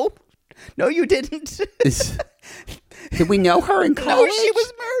 No. No, you didn't. Did we know her in college? No, she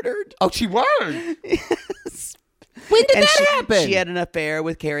was murdered. Oh, she was? Yes. When did that happen? She had an affair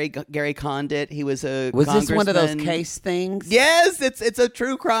with Gary Condit. He was a Was congressman. this one of those case things? Yes, it's a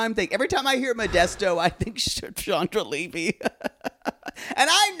true crime thing. Every time I hear Modesto, I think Chandra Levy. And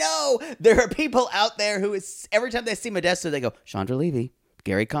I know there are people out there who every time they see Modesto, they go, Chandra Levy,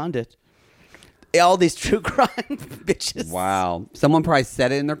 Gary Condit. All these true crime bitches. Wow. Someone probably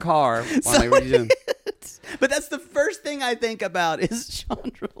said it in their car while they were doing. But that's the first thing I think about is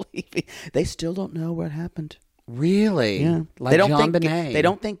Chandra Levy. They still don't know what happened. Really? Yeah. Like John Bonet. They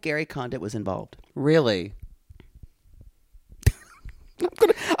don't think Gary Condit was involved. Really?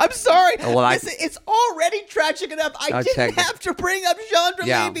 I'm sorry. Oh, well, it's already tragic enough. I didn't have to bring up Chandra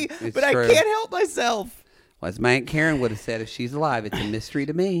Levy, but true. I can't help myself. Well, as my Aunt Karen would have said, if she's alive, it's a mystery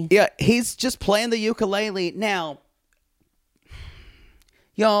to me. Yeah, he's just playing the ukulele. Now,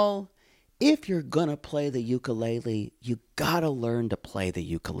 y'all, if you're going to play the ukulele, you got to learn to play the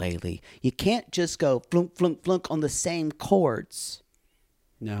ukulele. You can't just go flunk, flunk, flunk on the same chords.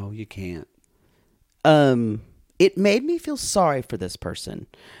 No, you can't. It made me feel sorry for this person.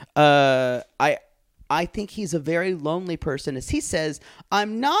 I think he's a very lonely person. As he says,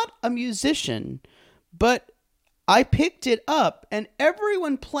 I'm not a musician, but I picked it up, and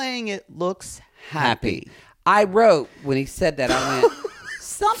everyone playing it looks happy. I wrote, when he said that, I went,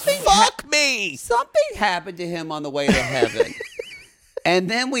 something happened to him on the way to heaven. And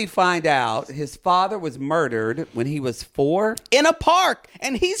then we find out his father was murdered when he was 4. In a park,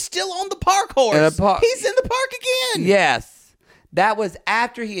 and he's still on the park horse. He's in the park again. Yes. That was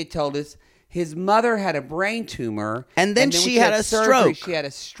after he had told us his mother had a brain tumor. And then she had a stroke. She had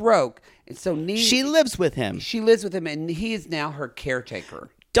a stroke. And so she lives with him. She lives with him, and he is now her caretaker.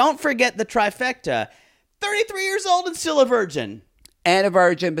 Don't forget the trifecta. 33 years old and still a virgin. And a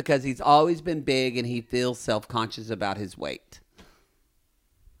virgin because he's always been big and he feels self-conscious about his weight.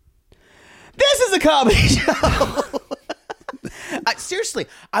 This is a comedy show. Seriously,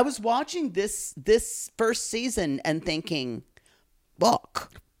 I was watching this first season and thinking,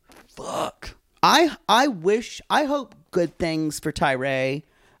 fuck. I hope good things for Tyree.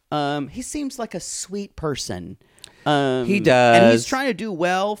 He seems like a sweet person. He does. And he's trying to do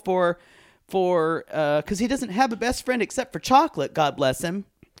well for because he doesn't have a best friend except for chocolate, God bless him.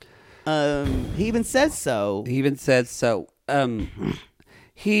 He even says so.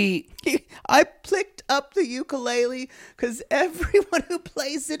 I picked up the ukulele because everyone who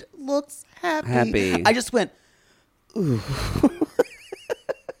plays it looks happy. I just went, ooh.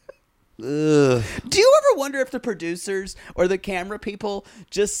 Ugh. Do you ever wonder if the producers or the camera people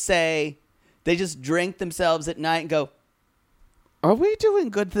just say, they just drink themselves at night and go, are we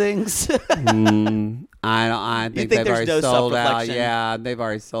doing good things? I think they've already sold out. Yeah, they've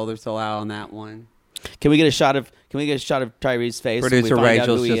already sold their soul out on that one. Can we get a shot of Tyree's face? Producer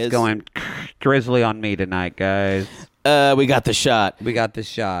Rachel's just going drizzly on me tonight, guys. We got the shot.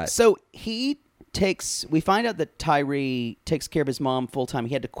 So we find out that Tyree takes care of his mom full time.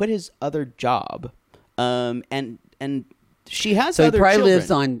 He had to quit his other job, and she has other children. So he probably lives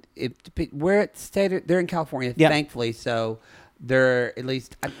on where it stayed. They're in California, thankfully. So they're at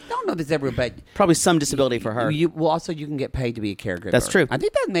least, I don't know if it's everywhere, but probably some disability for her. You can get paid to be a caregiver. That's true. I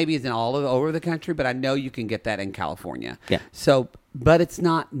think that maybe isn't all over the country, but I know you can get that in California. Yeah. So, but it's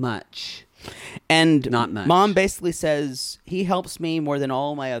not much. And not much. Mom basically says he helps me more than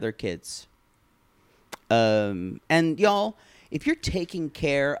all my other kids. And y'all, if you're taking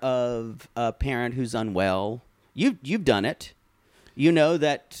care of a parent who's unwell, you've done it. You know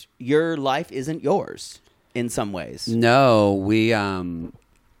that your life isn't yours in some ways. No, we know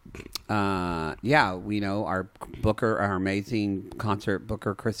our booker, our amazing concert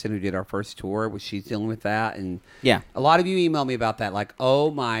booker, Kristen, who did our first tour, she's dealing with that. And yeah, a lot of you emailed me about that. Like,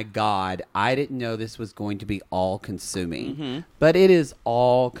 oh my God, I didn't know this was going to be all consuming, but it is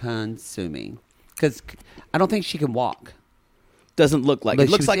all consuming because I don't think she can walk. Doesn't look like it.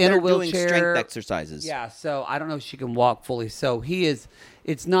 Looks like they're doing wheelchair. Strength exercises. Yeah, so I don't know if she can walk fully. So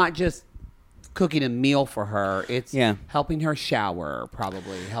it's not just cooking a meal for her. It's helping her shower,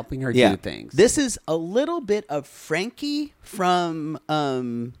 probably helping her do things. This is a little bit of Frankie from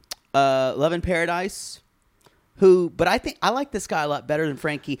Love in Paradise, but I think I like this guy a lot better than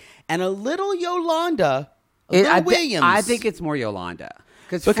Frankie, and a little Yolanda, Williams. I think it's more Yolanda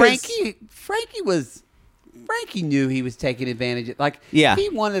because Frankie knew he was taking advantage of. He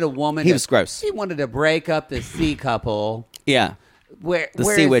wanted a woman. He was gross. He wanted to break up the sea couple. Yeah,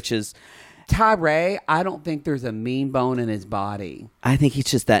 the sea witches. Tyree, I don't think there's a mean bone in his body. I think he's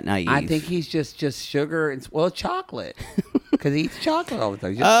just that naive. I think he's just sugar and chocolate because he eats chocolate all the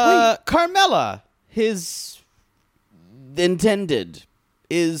time. He's just sweet. Carmela, his intended,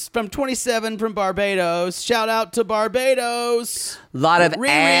 is from 27 from Barbados. Shout out to Barbados. A lot of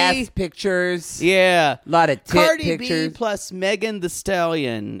ass pictures. Yeah. A lot of tit Cardi pictures. B plus Megan Thee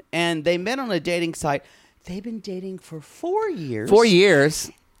Stallion. And they met on a dating site. They've been dating for 4 years. 4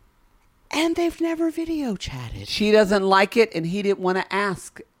 years. And they've never video chatted. She doesn't like it, and he didn't want to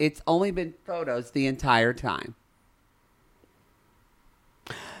ask. It's only been photos the entire time.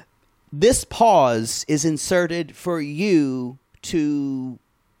 This pause is inserted for you to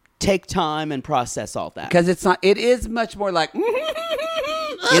take time and process all that. Because it's not. It is much more like.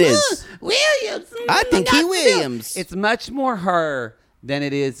 It is. Williams. I think he Williams. It's much more her than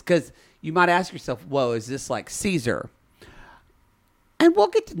it is. Because you might ask yourself, whoa, is this like Caesar? And we'll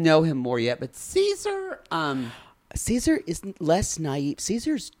get to know him more yet, but Caesar is less naive.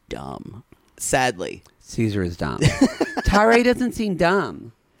 Caesar's dumb, sadly. Caesar is dumb. Tyree doesn't seem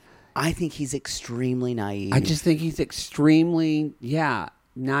dumb. I think he's extremely naive. I just think he's extremely,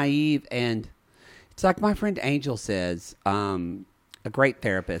 naive. And it's like my friend Angel says, a great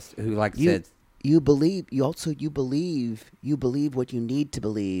therapist who said, you believe what you need to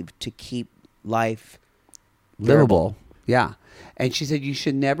believe to keep life livable. Yeah. And she said you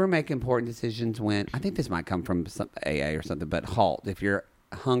should never make important decisions when, I think this might come from some AA or something, but halt if you're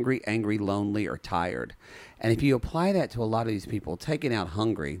hungry, angry, lonely, or tired. And if you apply that to a lot of these people, taking out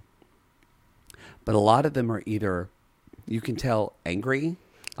hungry, but a lot of them are either, you can tell, angry,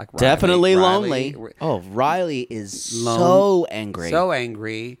 like Riley. Definitely lonely. Oh, Riley is so angry. So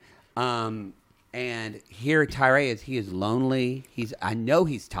angry. And here Tyree he is lonely. I know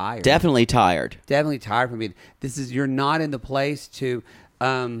he's tired. Definitely tired. Definitely tired from it. You're not in the place to,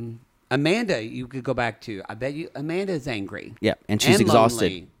 Amanda, you could go back to. I bet you Amanda is angry. Yeah, and she's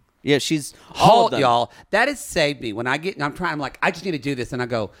exhausted. Lonely. Yeah, she's halt, y'all. That has saved me. When I'm like, I just need to do this. And I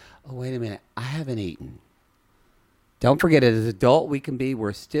go, oh, wait a minute. I haven't eaten. Don't forget, as an adult,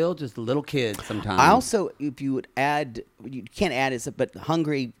 we're still just little kids sometimes. I also, if you would add, you can't add it, but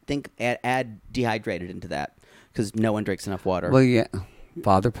hungry, add dehydrated into that because no one drinks enough water. Well, yeah,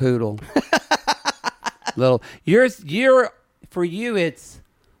 Father Poodle. Little, for you, it's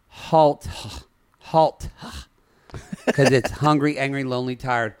halt, because it's hungry, angry, lonely,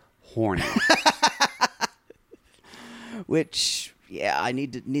 tired, horny. Which, yeah,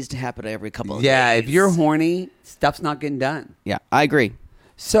 needs to happen every couple of days. Yeah, if you're horny, stuff's not getting done. Yeah, I agree.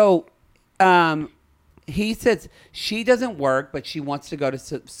 So, he says she doesn't work, but she wants to go to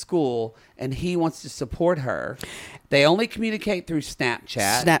school, and he wants to support her. They only communicate through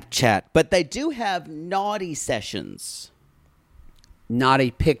Snapchat. But they do have naughty sessions.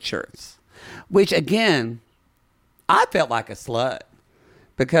 Naughty pictures. Which, again, I felt like a slut.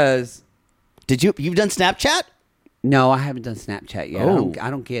 Because... You've done Snapchat? No, I haven't done Snapchat yet. Oh. I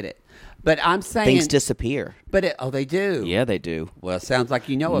don't get it. But I'm saying... Things disappear. But they do. Yeah, they do. Well, it sounds like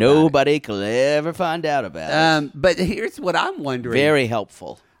you know about Nobody could ever find out about it. But here's what I'm wondering. Very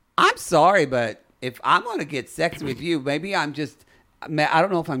helpful. I'm sorry, but if I'm going to get sexy with you, maybe I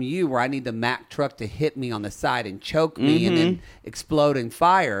don't know if I'm you, where I need the Mack truck to hit me on the side and choke me and then explode in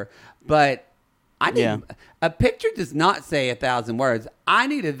fire. But I need a picture does not say 1,000 words. I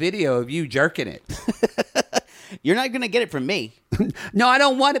need a video of you jerking it. You're not going to get it from me. No, I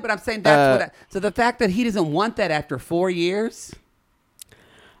don't want it, but I'm saying that's so the fact that he doesn't want that after 4 years.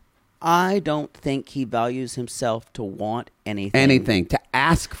 I don't think he values himself to want anything. Anything, to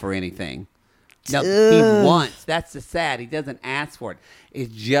ask for anything. No, he wants. That's the sad. He doesn't ask for it.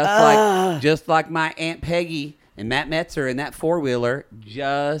 It's just like my Aunt Peggy and Matt Metzer in that 4-wheeler,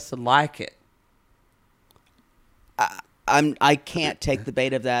 just like it. I can't take the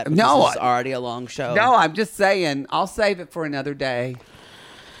bait of that. No, it's already a long show. No, I'm just saying. I'll save it for another day.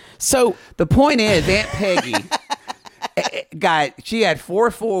 So the point is, Aunt Peggy she had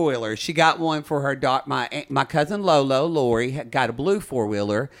 4-wheelers. She got one for her daughter. My cousin Lori, got a blue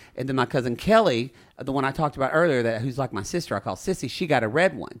 4-wheeler, and then my cousin Kelly, the one I talked about earlier, who's like my sister, I call Sissy, she got a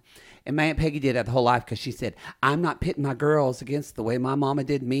red one. And my Aunt Peggy did that the whole life because she said, I'm not pitting my girls against the way my mama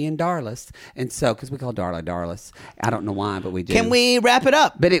did me and Darlis. And so, because we call Darla Darlis. I don't know why, but we do. Can we wrap it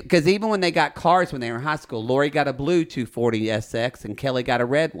up? But because even when they got cars when they were in high school, Lori got a blue 240 SX and Kelly got a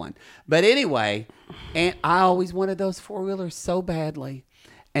red one. But anyway, I always wanted those 4-wheelers so badly.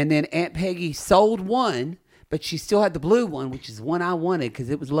 And then Aunt Peggy sold one, but she still had the blue one, which is one I wanted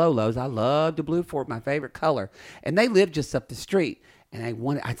because it was Lolo's. I loved the blue Ford, my favorite color. And they lived just up the street.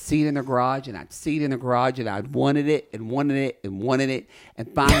 And I'd see it in their garage, and I'd see it in the garage, and I'd wanted it, and wanted it, and wanted it. And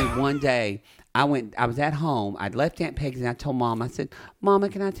finally, one day, I was at home. I'd left Aunt Peggy's, and I told Mom, I said, Mama,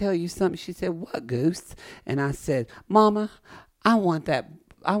 can I tell you something? She said, what, Goose? And I said, Mama, I want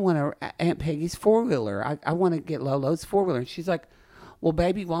Aunt Peggy's 4-wheeler. I want to get Lolo's 4-wheeler. And she's like, well,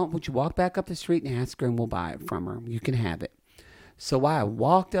 baby, would you walk back up the street and ask her, and we'll buy it from her. You can have it. So I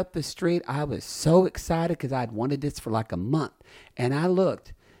walked up the street. I was so excited because I'd wanted this for like a month. And I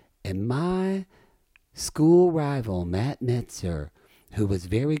looked, and my school rival, Matt Metzer, who was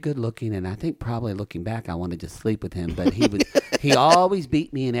very good looking, and I think probably looking back, I wanted to sleep with him, but he always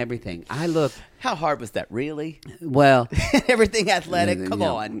beat me in everything. I looked. How hard was that, really? Well. Everything athletic, come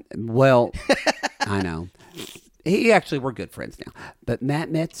on. Well, I know. We're good friends now. But Matt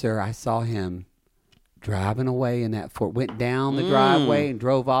Metzer, I saw him driving away in that went down the driveway and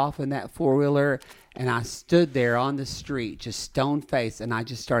drove off in that 4-wheeler, and I stood there on the street just stone-faced, and I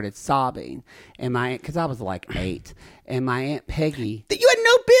just started sobbing. And because I was like 8, and my Aunt Peggy... You had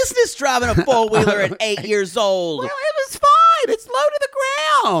no business driving a 4-wheeler at 8 years old. Well, it was fine. It's low to the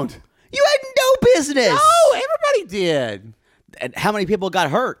ground. You had no business. No, everybody did. And how many people got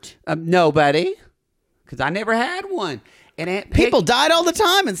hurt? Nobody, because I never had one. And people died all the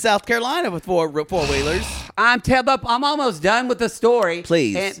time in South Carolina with 4-wheelers. I'm almost done with the story.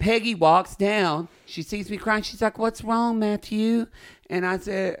 Please. Aunt Peggy walks down. She sees me crying. She's like, what's wrong, Matthew? And I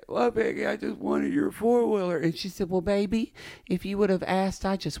said, well, Peggy, I just wanted your 4-wheeler. And she said, well, baby, if you would have asked,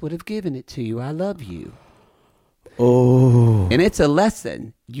 I just would have given it to you. I love you. Oh. And it's a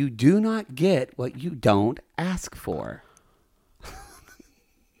lesson. You do not get what you don't ask for.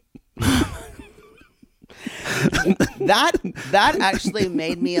 That actually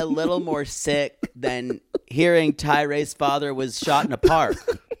made me a little more sick than hearing Tyree's father was shot in a park.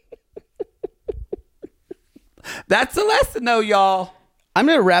 That's a lesson, though, y'all. I'm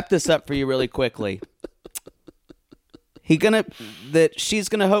gonna wrap this up for you really quickly. She's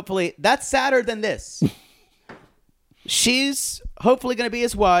gonna hopefully. That's sadder than this. She's hopefully gonna be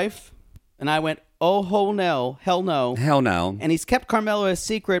his wife, and I went, oh, hell no. Hell no. And he's kept Carmelo a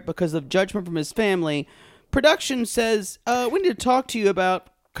secret because of judgment from his family. production says, we need to talk to you about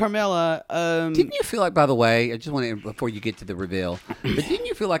Carmela. Didn't you feel like, by the way, I just want to, before you get to the reveal, but didn't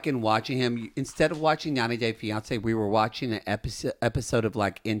you feel like in watching him, instead of watching 90 Day Fiance, we were watching an episode of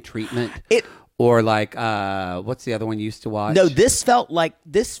like In Treatment? Or like, what's the other one you used to watch? No, this felt like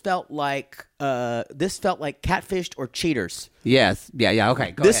Catfished or Cheaters. Yes. Yeah.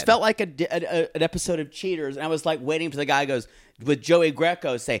 Okay. Go ahead. This felt like an episode of Cheaters, and I was like waiting for the guy goes with Joey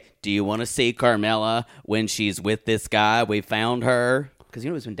Greco say, "Do you want to see Carmela when she's with this guy? We found her." Because it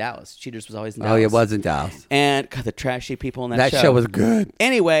was in Dallas. Cheaters was always in Dallas. Oh, it was in Dallas. And God, the trashy people in that show was good.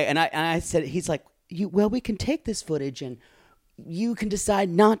 Anyway, and I said, he's like, we can take this footage and you can decide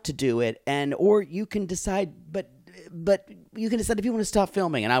not to do it, or you can decide, but you can decide if you want to stop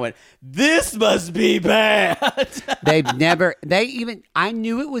filming. And I went, this must be bad. I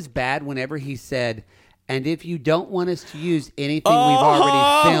knew it was bad whenever he said, and if you don't want us to use anything we've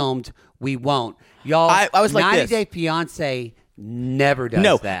already filmed, we won't. Y'all, I was like 90 Day Fiance never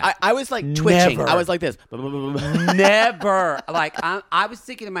does that. I was like twitching. Never. I was like this. Never. Like, I was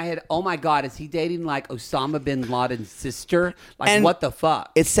thinking in my head, oh my God, is he dating like Osama bin Laden's sister? Like, and what the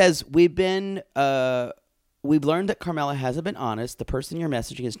fuck? It says, we've learned that Carmela hasn't been honest. The person you're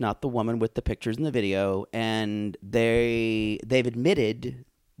messaging is not the woman with the pictures in the video. And they've admitted,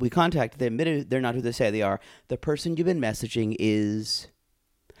 they admitted they're not who they say they are. The person you've been messaging is...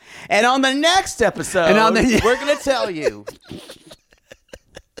 And on the next episode, we're going to tell you.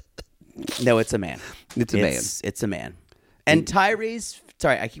 No, it's a man. It's a man. It's a man. And Tyree's...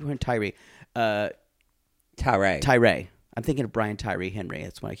 Sorry, I keep hearing Tyree. Tyree. I'm thinking of Brian Tyree Henry.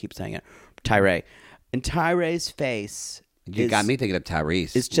 That's why I keep saying it. Tyree. And Tyree's face... You got me thinking of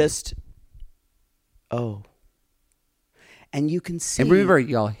Tyrese. It's just... Oh. And you can see... And remember,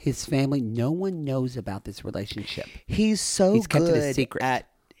 y'all, his family, no one knows about this relationship. He's kept it a secret. at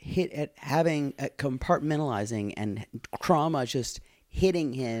compartmentalizing and trauma just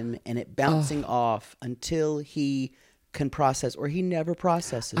hitting him and it bouncing off until he can process, or he never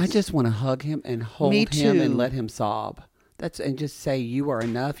processes. I just want to hug him and hold him and let him sob. And just say, you are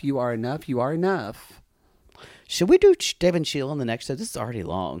enough, you are enough, you are enough. Should we do Dave and Sheila on the next show? This is already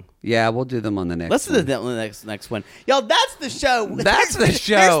long. Yeah, we'll do them on the next Let's do them on the next one. Y'all, that's the show. That's the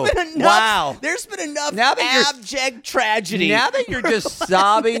show. Wow. There's been enough abject tragedy. Now that you're just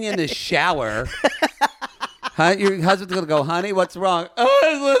sobbing in the shower, your husband's going to go, honey, what's wrong?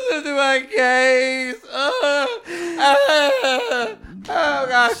 Oh, listen to my case. Oh,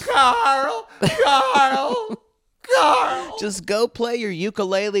 God, Carl. Just go play your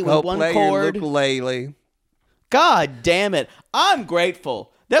ukulele with one chord. Ukulele. God damn it. I'm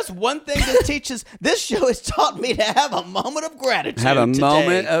grateful. That's one thing this teaches. This show has taught me to have a moment of gratitude.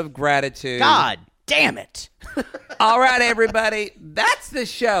 Moment of gratitude. God damn it. All right, everybody. That's the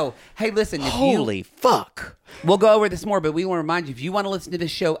show. Hey, listen. Holy fuck. We'll go over this more, but we want to remind you, if you want to listen to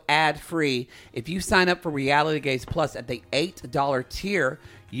this show ad-free, if you sign up for Reality Gaze Plus at the $8 tier,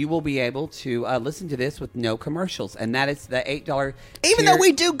 you will be able to listen to this with no commercials. And that is the $8 Even though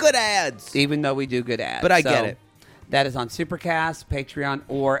we do good ads. But I get it. That is on Supercast, Patreon,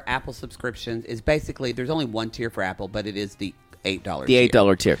 or Apple subscriptions. Is basically, there's only one tier for Apple, but it is the $8 tier. The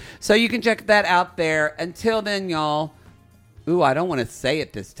 $8 tier. So you can check that out there. Until then, y'all. Ooh, I don't want to say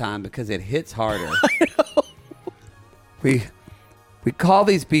it this time because it hits harder. I know. We call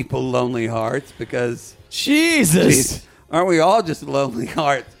these people lonely hearts because... Jesus. Aren't we all just lonely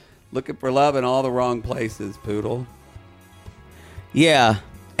hearts looking for love in all the wrong places, Poodle? Yeah.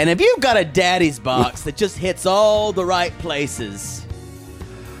 And if you've got a daddy's box that just hits all the right places...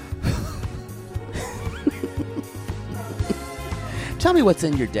 Tell me what's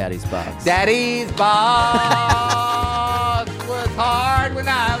in your daddy's box. Daddy's box was hard when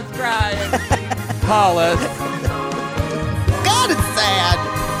I was crying. Call us. God, it's sad.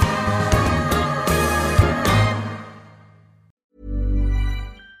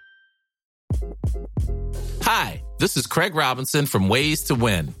 Hi, this is Craig Robinson from Ways to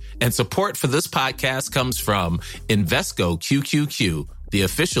Win, and support for this podcast comes from Invesco QQQ, the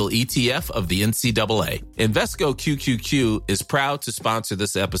official ETF of the NCAA. Invesco QQQ is proud to sponsor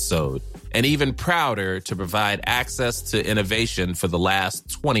this episode, and even prouder to provide access to innovation for the last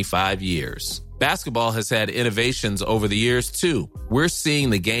 25 years. Basketball has had innovations over the years, too. We're seeing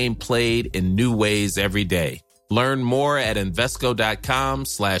the game played in new ways every day. Learn more at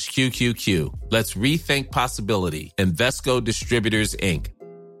Invesco.com/QQQ. Let's rethink possibility. Invesco Distributors, Inc.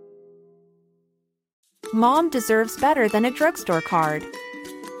 Mom deserves better than a drugstore card.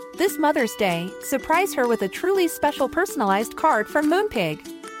 This Mother's Day, surprise her with a truly special personalized card from Moonpig.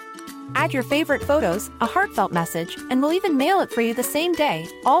 Add your favorite photos, a heartfelt message, and we'll even mail it for you the same day,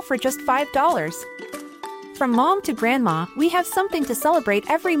 all for just $5. From mom to grandma, we have something to celebrate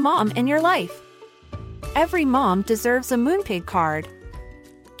every mom in your life. Every mom deserves a Moonpig card.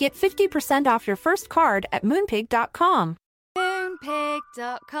 Get 50% off your first card at moonpig.com.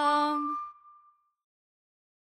 Moonpig.com.